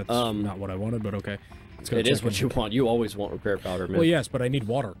 That's not what I wanted, but okay. It is what you want. You always want repair powder, man. Well, yes, but I need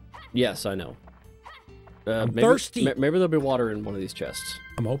water. Yes, I know. I'm maybe, thirsty. Maybe there'll be water in one of these chests.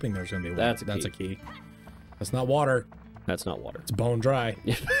 I'm hoping there's gonna be water. That's a key. That's not water. That's not water. It's bone dry.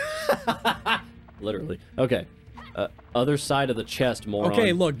 Literally. Okay. Other side of the chest, moron.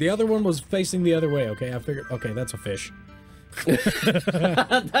 Okay, look, the other one was facing the other way. Okay, I figured. Okay, that's a fish.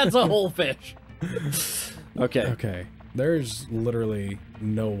 That's a whole fish. Okay. Okay, there's literally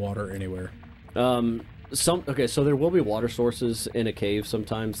no water anywhere. Okay, so there will be water sources in a cave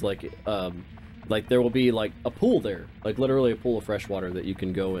sometimes, like there will be like a pool there, like literally a pool of fresh water that you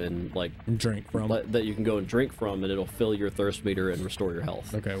can go and like Drink from. that you can go and drink from, and it'll fill your thirst meter and restore your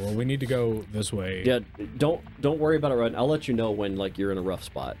health. Okay, well, we need to go this way. Yeah, don't worry about it right now. I'll let you know when like you're in a rough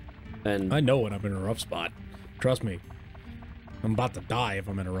spot. And I know when I'm in a rough spot. Trust me. I'm about to die if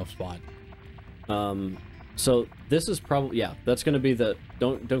I'm in a rough spot. So this is probably, yeah, that's gonna be the,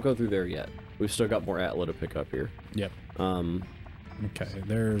 don't go through there yet. We've still got more Atla to pick up here. Yep. Okay,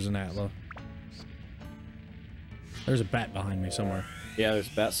 there's an Atla. There's a bat behind me somewhere. Yeah, there's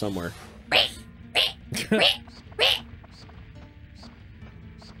a bat somewhere.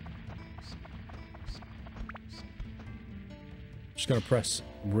 Just gotta press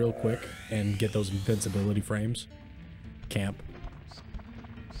real quick and get those invincibility frames. Camp.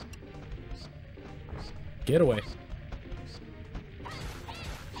 Get away.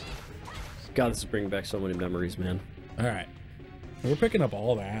 God, this is bringing back so many memories, man. Alright. We're picking up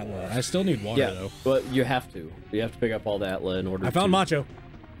all the Atla. I still need water, Yeah, though. but you have to. You have to pick up all the Atla in order I found to... Macho.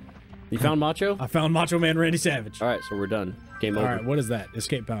 You found Macho? I found Macho Man Randy Savage. Alright, so we're done. Game over. Alright, what is that?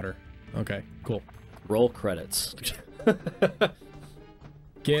 Escape powder. Okay, cool. Roll credits.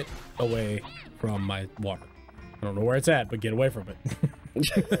 Get away from my water. I don't know where it's at, but get away from it.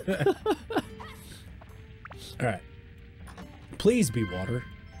 Alright. Please be water.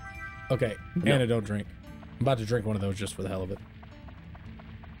 Okay, No. Anna, don't drink. I'm about to drink one of those just for the hell of it.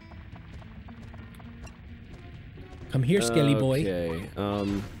 Come here, Skelly boy. Okay,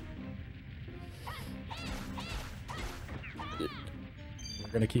 We're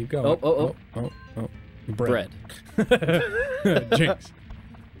gonna keep going. Oh. bread. Jinx.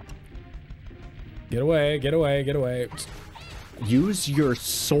 Get away, get away, get away. Use your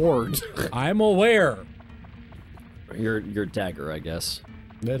sword. I'm aware. Your dagger, I guess.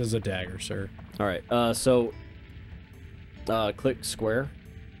 That is a dagger, sir. Alright, click square.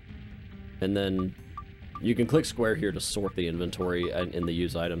 And then you can click square here to sort the inventory in the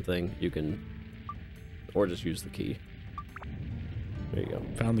use item thing. You can, or just use the key. There you go.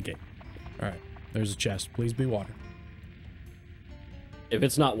 Found the gate. All right. There's a chest. Please be water. If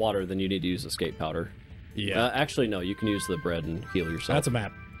it's not water, then you need to use escape powder. Yeah. Actually, no. You can use the bread and heal yourself. That's a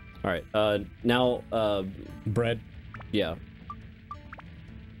map. All right. Now. Bread. Yeah.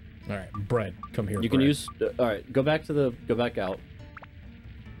 All right. Bread. Come here. You can use. All right. Go back out.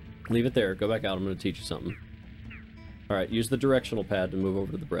 Leave it there. Go back out. I'm going to teach you something. All right. Use the directional pad to move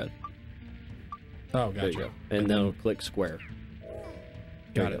over to the bread. Oh, gotcha. There you go. And then click square.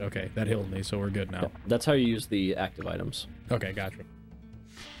 Got it. Okay. That healed me, so we're good now. Yeah. That's how you use the active items. Okay. Gotcha.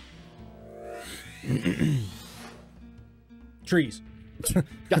 Trees.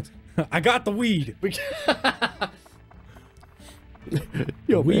 I got the weed.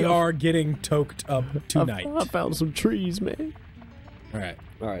 Yo, we are getting toked up tonight. I found some trees, man. All right.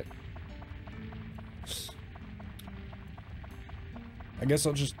 All right. I guess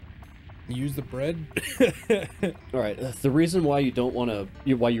I'll just use the bread. All right. The reason why you don't want to,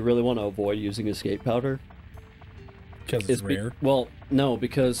 why you really want to avoid using escape powder, because it's rare. Well, no,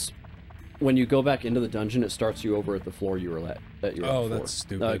 because when you go back into the dungeon, it starts you over at the floor you were at. Oh, that's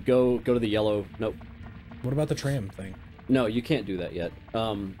stupid. Go to the yellow. Nope. What about the tram thing? No, you can't do that yet.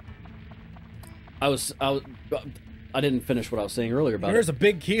 I didn't finish what I was saying earlier about There's a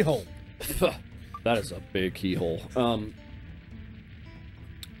big keyhole. That is a big keyhole.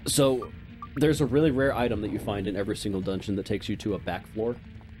 So there's a really rare item that you find in every single dungeon that takes you to a back floor.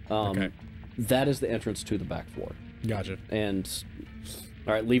 Okay. That is the entrance to the back floor. Gotcha. And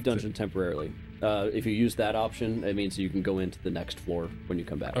all right, leave dungeon temporarily. If you use that option, it means you can go into the next floor when you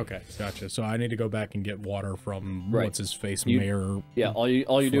come back. Okay, gotcha. So I need to go back and get water from what's his face, You- Mayor. Yeah, all you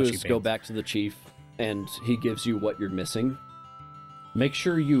do is Fleshy go Pants. back to the chief, and he gives you what you're missing. Make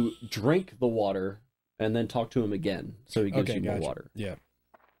sure you drink the water, and then talk to him again, so he gives you more gotcha. water. Yeah.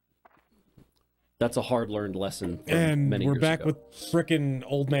 That's a hard-learned lesson from And many we're years back ago. with frickin'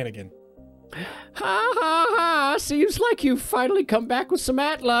 old man again. Ha ha ha! Seems like you've finally come back with some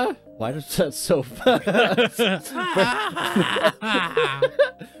Atla. Why does that so...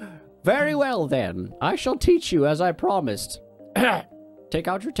 Very well then. I shall teach you as I promised. Take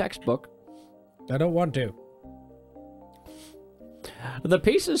out your textbook. I don't want to. The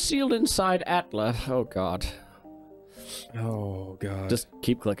pieces sealed inside Atla, oh god, Oh, God. Just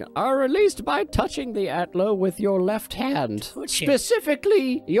keep clicking. are released by touching the Atla with your left hand.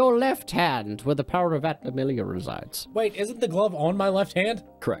 Specifically, your left hand, where the power of Atla resides. Wait, isn't the glove on my left hand?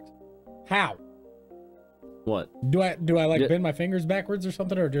 Correct. How? What? Do I like Yeah. bend my fingers backwards or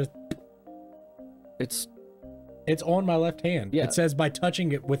something, or just It's... it's on my left hand? Yeah. It says by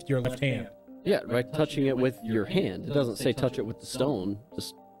touching it with your left hand. Yeah, by touching it with your hand. It doesn't say touch it with the stone.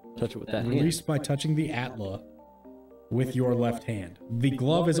 Just touch it with that hand. Released by touching the Atla with your left hand. The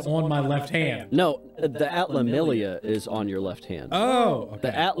glove is on my left hand. No, the Atlamilia is on your left hand. Oh, okay.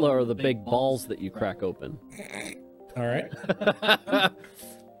 The Atla are the big balls that you crack open. All right.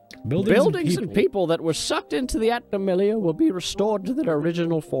 Buildings and people that were sucked into the Atlamilia will be restored to their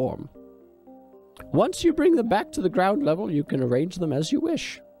original form. Once you bring them back to the ground level, you can arrange them as you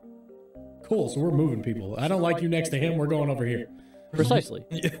wish. Cool, so we're moving people. I don't like you next to him. We're going over here. Precisely.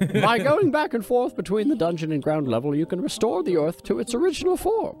 By going back and forth between the dungeon and ground level, you can restore the Earth to its original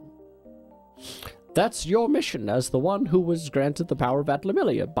form. That's your mission as the one who was granted the power of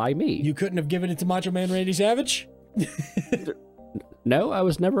Atlamilia by me. You couldn't have given it to Macho Man Randy Savage? No, I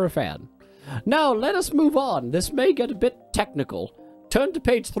was never a fan. Now, let us move on. This may get a bit technical. Turn to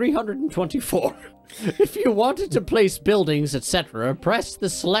page 324. If you wanted to place buildings, etc., press the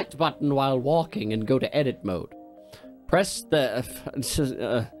select button while walking and go to edit mode. Press the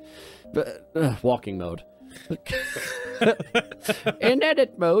walking mode. In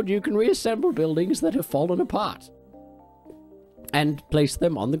edit mode, you can reassemble buildings that have fallen apart and place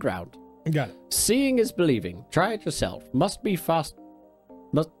them on the ground. Got it. Seeing is believing. Try it yourself. Must be fast.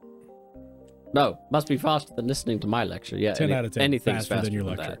 Must be faster than listening to my lecture. Yeah, 10 out of 10. Anything's Faster than your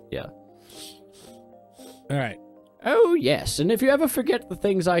than lecture. that. Yeah. All right. Oh yes, and if you ever forget the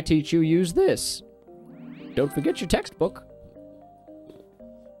things I teach you, use this. Don't forget your textbook.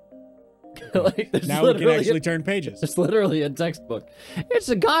 Like, there's Now we can literally actually turn pages. It's literally a textbook. It's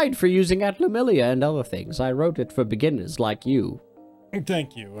a guide for using Atlamilia and other things. I wrote it for beginners like you.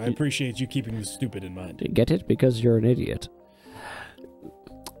 Thank you. I appreciate you keeping the stupid in mind. Get it? Because you're an idiot.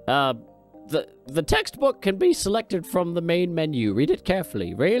 The textbook can be selected from the main menu. Read it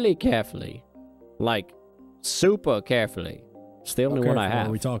carefully, really carefully. Like, super carefully. It's the only one I have.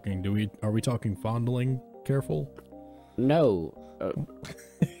 Are we talking? Are we talking fondling careful? No.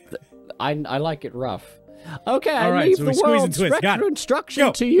 I like it rough. Okay, I All right, leave so we the squeeze and world's twist. Got record it. instruction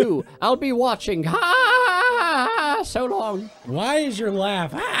Go. to you. I'll be watching. Ha! So long. wrong. Why is your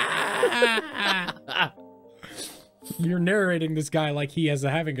laugh? You're narrating this guy like he is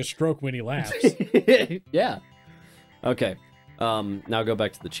having a stroke when he laughs. Yeah. Okay. Now go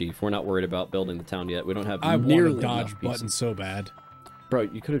back to the chief. We're not worried about building the town yet. We don't have I want nearly a dodge enough button pieces. so bad. Bro,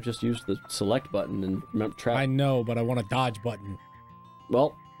 you could have just used the select button and remember trap. I know, but I want a dodge button.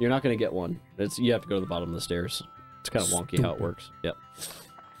 Well, you're not going to get one. You have to go to the bottom of the stairs. It's kind of wonky how it works. Yep.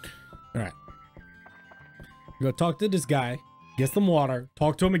 All right. Go talk to this guy. Get some water.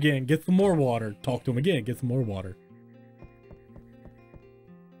 Talk to him again. Get some more water. Talk to him again. Get some more water.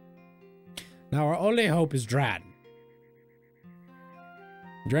 Now our only hope is Dran.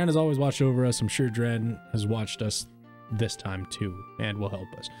 Dran has always watched over us. I'm sure Dran has watched us this time too and will help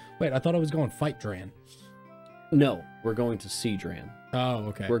us. Wait, I thought I was going to fight Dran. No, we're going to see Dran. Oh,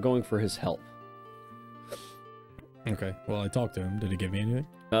 okay. We're going for his help. Okay. Well, I talked to him. Did he give me anything?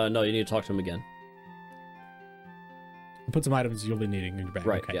 No, you need to talk to him again. I'll put some items you'll be needing in your bag.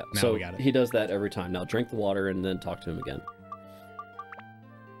 Right, okay, yeah. Now So we got it. he does that every time. Now drink the water and then talk to him again.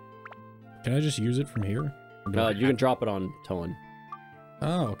 Can I just use it from here? Or do I You can drop it on Toan.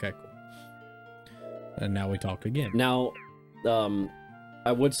 Oh, okay, cool. And now we talk again. Now,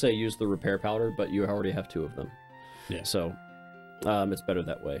 I would say use the repair powder, but you already have 2 of them. Yeah. So, it's better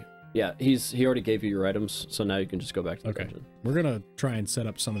that way. Yeah, he already gave you your items, so now you can just go back to the dungeon. We're gonna try and set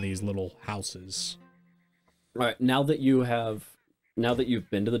up some of these little houses. All right, now that you've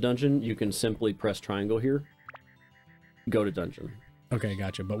been to the dungeon, you can simply press triangle here. Go to dungeon. Okay,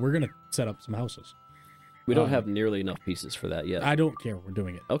 gotcha. But we're gonna set up some houses. We don't have nearly enough pieces for that yet. I don't care. We're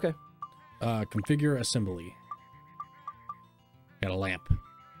doing it. Okay. Configure assembly. Got a lamp.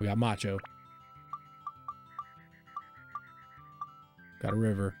 We got Macho. Got a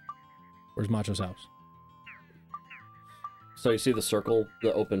river. Where's Macho's house? So you see the circle,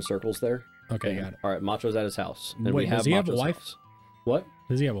 the open circles there? Okay, got it. All right, Macho's at his house. And Wait, we have does he have a Macho's wife? house. What?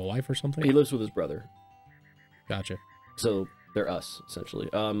 Does he have a wife or something? He lives with his brother. Gotcha. So they're us, essentially.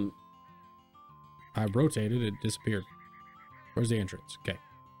 I rotated, it disappeared. Where's the entrance? Okay.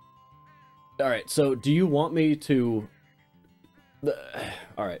 All right, so do you want me to...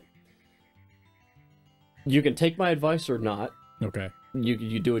 All right. You can take my advice or not. Okay.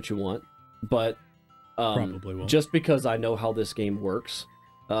 You do what you want. But Probably won't. just because I know how this game works,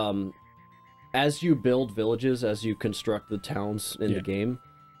 as you build villages, as you construct the towns in the game,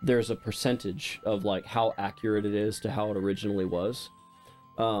 there's a percentage of like how accurate it is to how it originally was.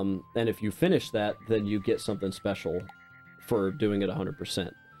 And if you finish that, then you get something special for doing it 100%.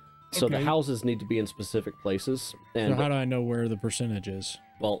 So the houses need to be in specific places. And So how do I know where the percentage is?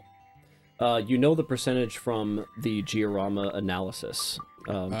 well, you know the percentage from the Georama analysis.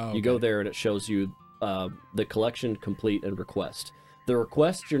 You go there and it shows you the collection, complete, and request. The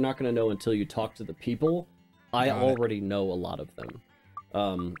request you're not going to know until you talk to the people. I already know a lot of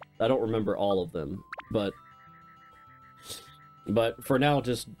them. I don't remember all of them, but for now,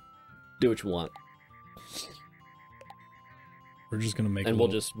 just do what you want. We're just gonna make And we'll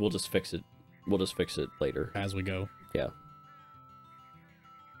just fix it. We'll just fix it later. as we go. Yeah.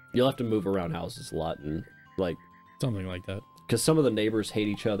 You'll have to move around houses a lot and like Something like that. because some of the neighbors hate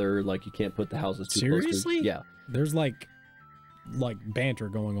each other. Like you can't put the houses too close Seriously? to. Yeah. There's like banter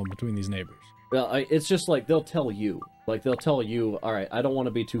going on between these neighbors. Well, it's just like they'll tell you. Like they'll tell you, all right, I don't want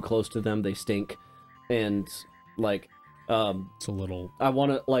to be too close to them. They stink, and like. It's a little. I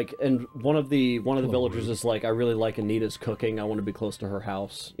want to like, and one of the villagers rude. is like, I really like Anita's cooking. I want to be close to her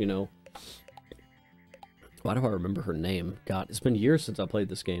house. You know. Why do I remember her name? God, it's been years since I played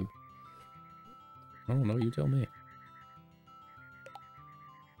this game. I don't know. You tell me.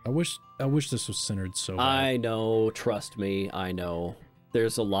 I wish this was centered so well. I know. Trust me. I know.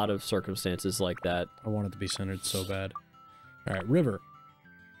 There's a lot of circumstances like that. I want it to be centered so bad. All right, river.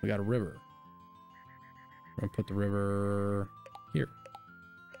 We got a river. I'm gonna put the river here.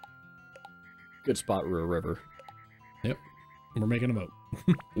 Good spot for a river. Yep. We're making a moat.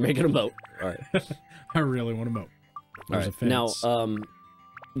 Making a moat. All right. I really want a moat. All There's right. a fence. Now,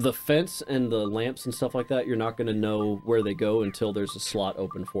 the fence and the lamps and stuff like that, you're not going to know where they go until there's a slot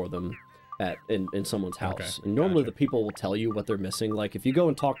open for them in someone's house. Okay, And normally gotcha. the people will tell you what they're missing. Like if you go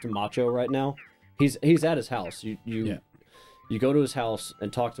and talk to Macho right now, he's at his house. You go to his house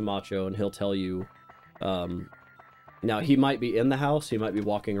and talk to Macho, and he'll tell you. Now he might be in the house. He might be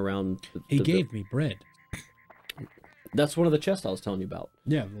walking around. He gave me bread. That's one of the chests I was telling you about.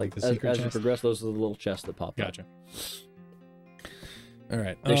 Yeah, like the secret as you chest. progress, those are the little chests that pop up. Gotcha. All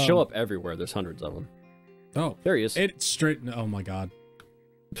right. They show up everywhere. There's hundreds of them. Oh, There he is. it's straight. Oh my god.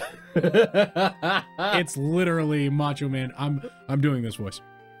 It's literally Macho Man. I'm doing this voice.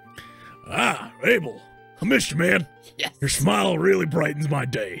 Ah, Abel. I missed you, man. Yes. Your smile really brightens my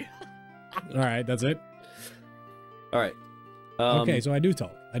day. All right, that's it. All right. Okay, so I do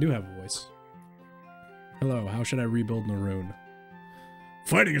talk. I do have a voice. Hello, how should I rebuild Naroon?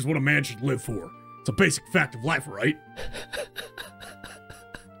 Fighting is what a man should live for. It's a basic fact of life, right?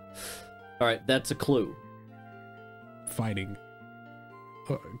 All right, that's a clue. Fighting.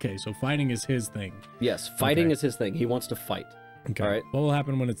 Okay, so fighting is his thing. Yes, fighting is his thing. He wants to fight. Okay. All right. What will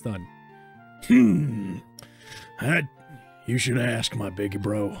happen when it's done? You should ask, my biggie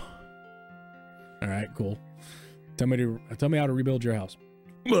bro. All right, cool. Tell me how to rebuild your house.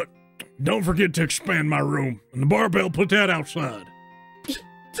 Look, don't forget to expand my room. And the barbell, put that outside.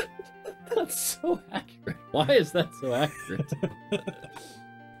 That's so accurate. Why is that so accurate?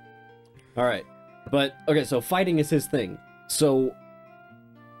 All right. But, okay, so fighting is his thing. So,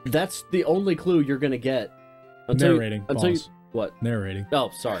 that's the only clue you're going to get. Narrating. What? Narrating.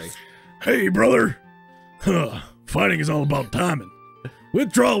 Oh, sorry. Hey, brother. Fighting is all about timing.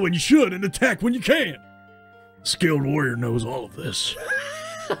 Withdraw when you should and attack when you can. Skilled warrior knows all of this.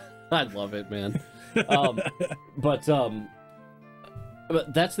 I love it, man. But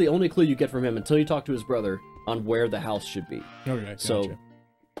that's the only clue you get from him until you talk to his brother on where the house should be. Okay, gotcha. So,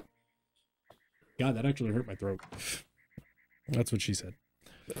 God, that actually hurt my throat. That's what she said.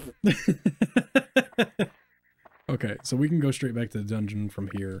 Okay, so we can go straight back to the dungeon from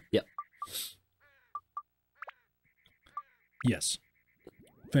here. Yep. Yes.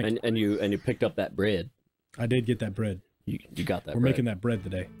 And you picked up that bread. I did get that bread. You got that. We're making that bread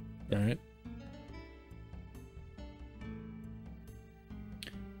today. All right.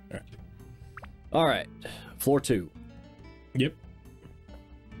 All right. All right. Floor 2. Yep.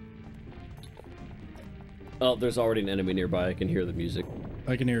 Oh, there's already an enemy nearby. I can hear the music.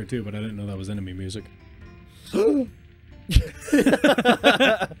 I can hear it too, but I didn't know that was enemy music.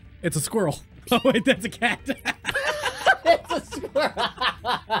 It's a squirrel. Oh wait, that's a cat. It's a squirrel.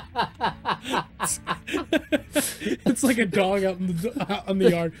 It's like a dog out in the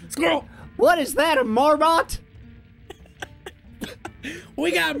yard. Squirrel. What is that, a marmot?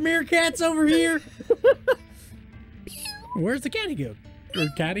 We got meerkats over here. Where's the catty go? Or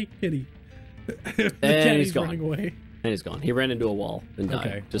catty? Kitty. The catty's he's gone. running away. And he's gone. He ran into a wall and died.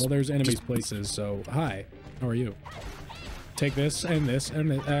 Okay, well there's enemies places, so hi. How are you? Take this and this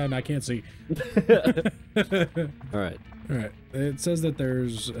and this, and I can't see. Alright. Alright, it says that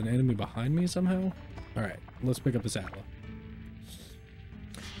there's an enemy behind me somehow. Alright, let's pick up this Atla.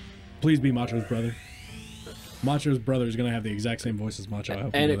 Please be Macho's brother. Macho's brother is going to have the exact same voice as Macho. I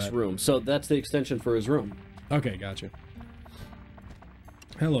hope And you know its that. room. So that's the extension for his room. Okay, gotcha.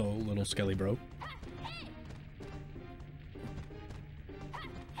 Hello, little skelly bro.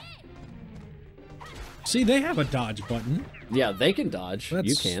 See, they have a dodge button. Yeah, they can dodge.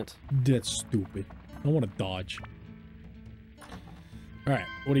 You can't. That's stupid. I want to dodge. All right,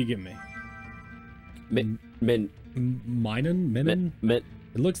 what are you giving me? Minin? It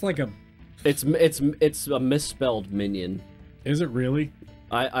looks like a... It's a misspelled minion. Is it really?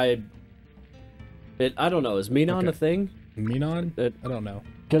 I don't know. Is Minon a thing? Minon? I don't know.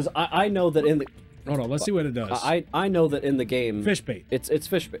 Because I know that in the... Hold on, let's see what it does. I know that in the game... Fish bait. It's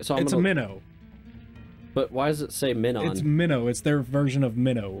fish bait. So it's a minnow. But why does it say Minon? It's minnow. It's their version of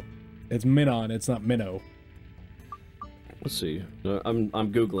minnow. It's Minon. It's not minnow. Let's see. I'm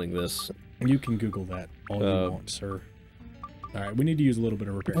Googling this. You can Google that all you want, sir. All right, we need to use a little bit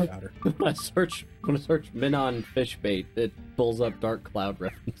of repair powder. When I search Minon fish bait, it pulls up Dark Cloud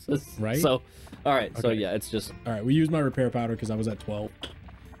references. Right. So, all right. Okay. So yeah, it's just. All right, we used my repair powder because I was at 12.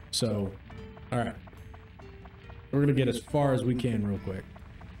 So, all right, we're gonna get as far as we can real quick.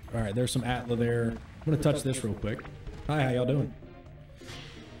 All right, there's some Atla there. I'm gonna touch this real quick. Hi, how y'all doing?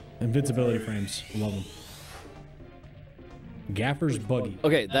 Invincibility frames, love them. Gaffer's buggy.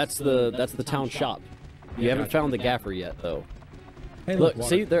 Okay, that's the town shop. You haven't found the gaffer yet, though. Hey, Look, water.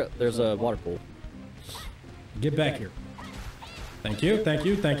 see there's a water pool. Get back here. Thank you, thank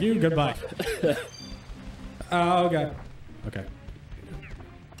you, thank you. Goodbye. Oh god. Okay.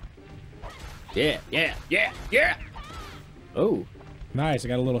 Yeah. Oh, Nice. I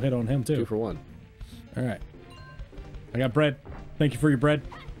got a little hit on him too. 2 for 1. All right. I got bread. Thank you for your bread.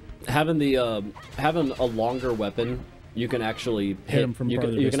 Having a longer weapon, you can actually hit him from you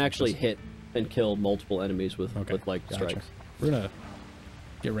farther can distances. actually hit and kill multiple enemies with like Gotcha. strikes. We're gonna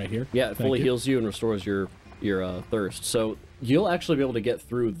get right here. Yeah, it Thank fully you. heals you and restores your thirst. So you'll actually be able to get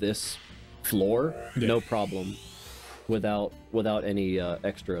through this floor no problem without any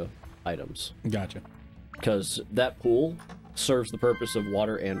extra items. Gotcha. Because that pool serves the purpose of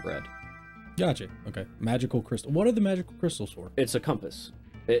water and bread. Gotcha. Okay. Magical crystal. What are the magical crystals for? It's a compass.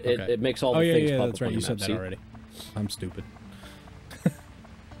 It makes all the things pop that's up right. on You your said map. that See? already. I'm stupid.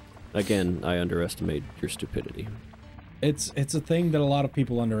 Again, I underestimate your stupidity. It's a thing that a lot of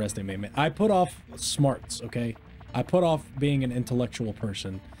people underestimate. I put off smarts, okay? I put off being an intellectual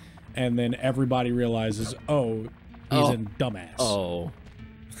person, and then everybody realizes, oh, he's a dumbass. Oh.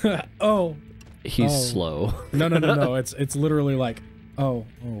 Oh. He's slow. No. It's literally like, oh,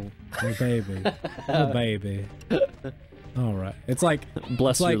 baby, oh baby. All right. It's like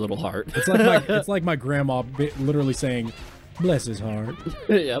Bless your little heart. it's like my grandma literally saying, bless his heart,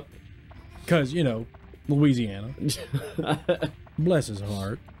 Yep. because Louisiana. Bless his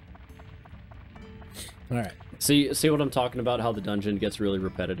heart. All right. See what I'm talking about? How the dungeon gets really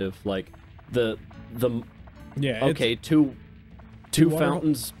repetitive. Like the Yeah. okay, two water-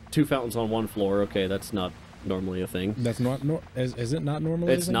 fountains on one floor. Okay, that's not normally a thing. That's not is it not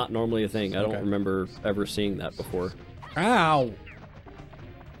normally? It's not normally a thing. I don't remember ever seeing that before. Ow.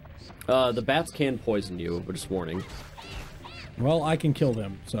 The bats can poison you, but just warning. Well, I can kill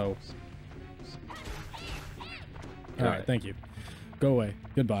them, so. All right, thank you. Go away.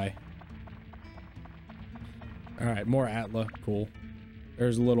 Goodbye. All right, more Atla. Cool.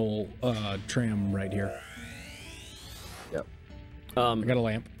 There's a little tram right here. Yep. I got a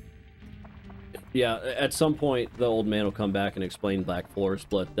lamp. Yeah, at some point the old man will come back and explain Black Floor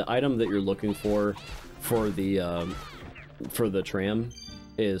Split. The item that you're looking for the tram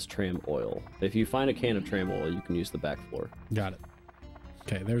is tram oil. If you find a can of tram oil, you can use the back floor. Got it.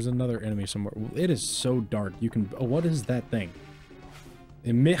 Okay, there's another enemy somewhere. It is so dark. You can. Oh, what is that thing?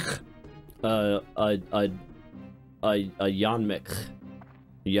 A mich. A yanmich.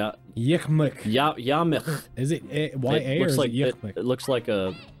 Yeah. Yichmich. Yamich. Is it Y-A or is it Yichmich? It looks like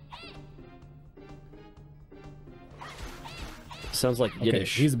a. Sounds like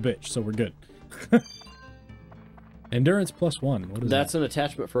Yiddish. Okay, he's a bitch, so we're good. Endurance +1. What is That's that? an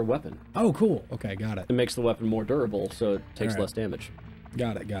attachment for a weapon. Oh, cool. Okay, got it. It makes the weapon more durable, so it takes less damage.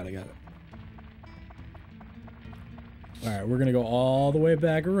 Got it. All right, we're gonna go all the way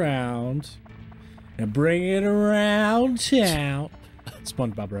back around and bring it around town.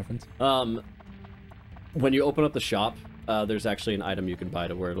 SpongeBob reference. When you open up the shop, there's actually an item you can buy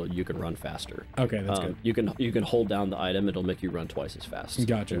to where you can run faster. Okay, that's good. You can hold down the item; it'll make you run twice as fast.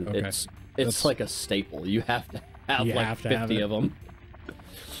 Gotcha. And Okay. It's like a staple. You have to have You like have to 50 have it. of them.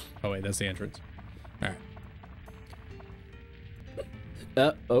 Oh wait, that's the entrance. All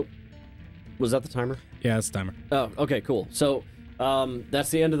right. Oh, was that the timer? Yeah, that's the timer. Oh, okay, cool. So that's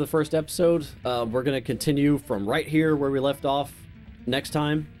the end of the first episode. We're gonna continue from right here where we left off next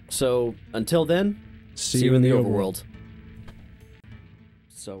time. So until then, see you in the overworld.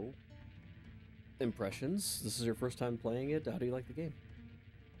 So, impressions. This is your first time playing it. How do you like the game?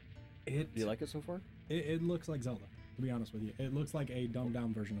 Do you like it so far? It looks like Zelda. To be honest with you, it looks like a dumbed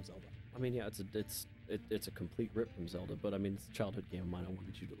down version of Zelda. I mean, yeah, it's a complete rip from Zelda, but I mean, it's a childhood game of mine. I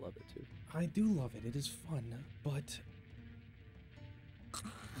wanted you to love it too. I do love it. It is fun, but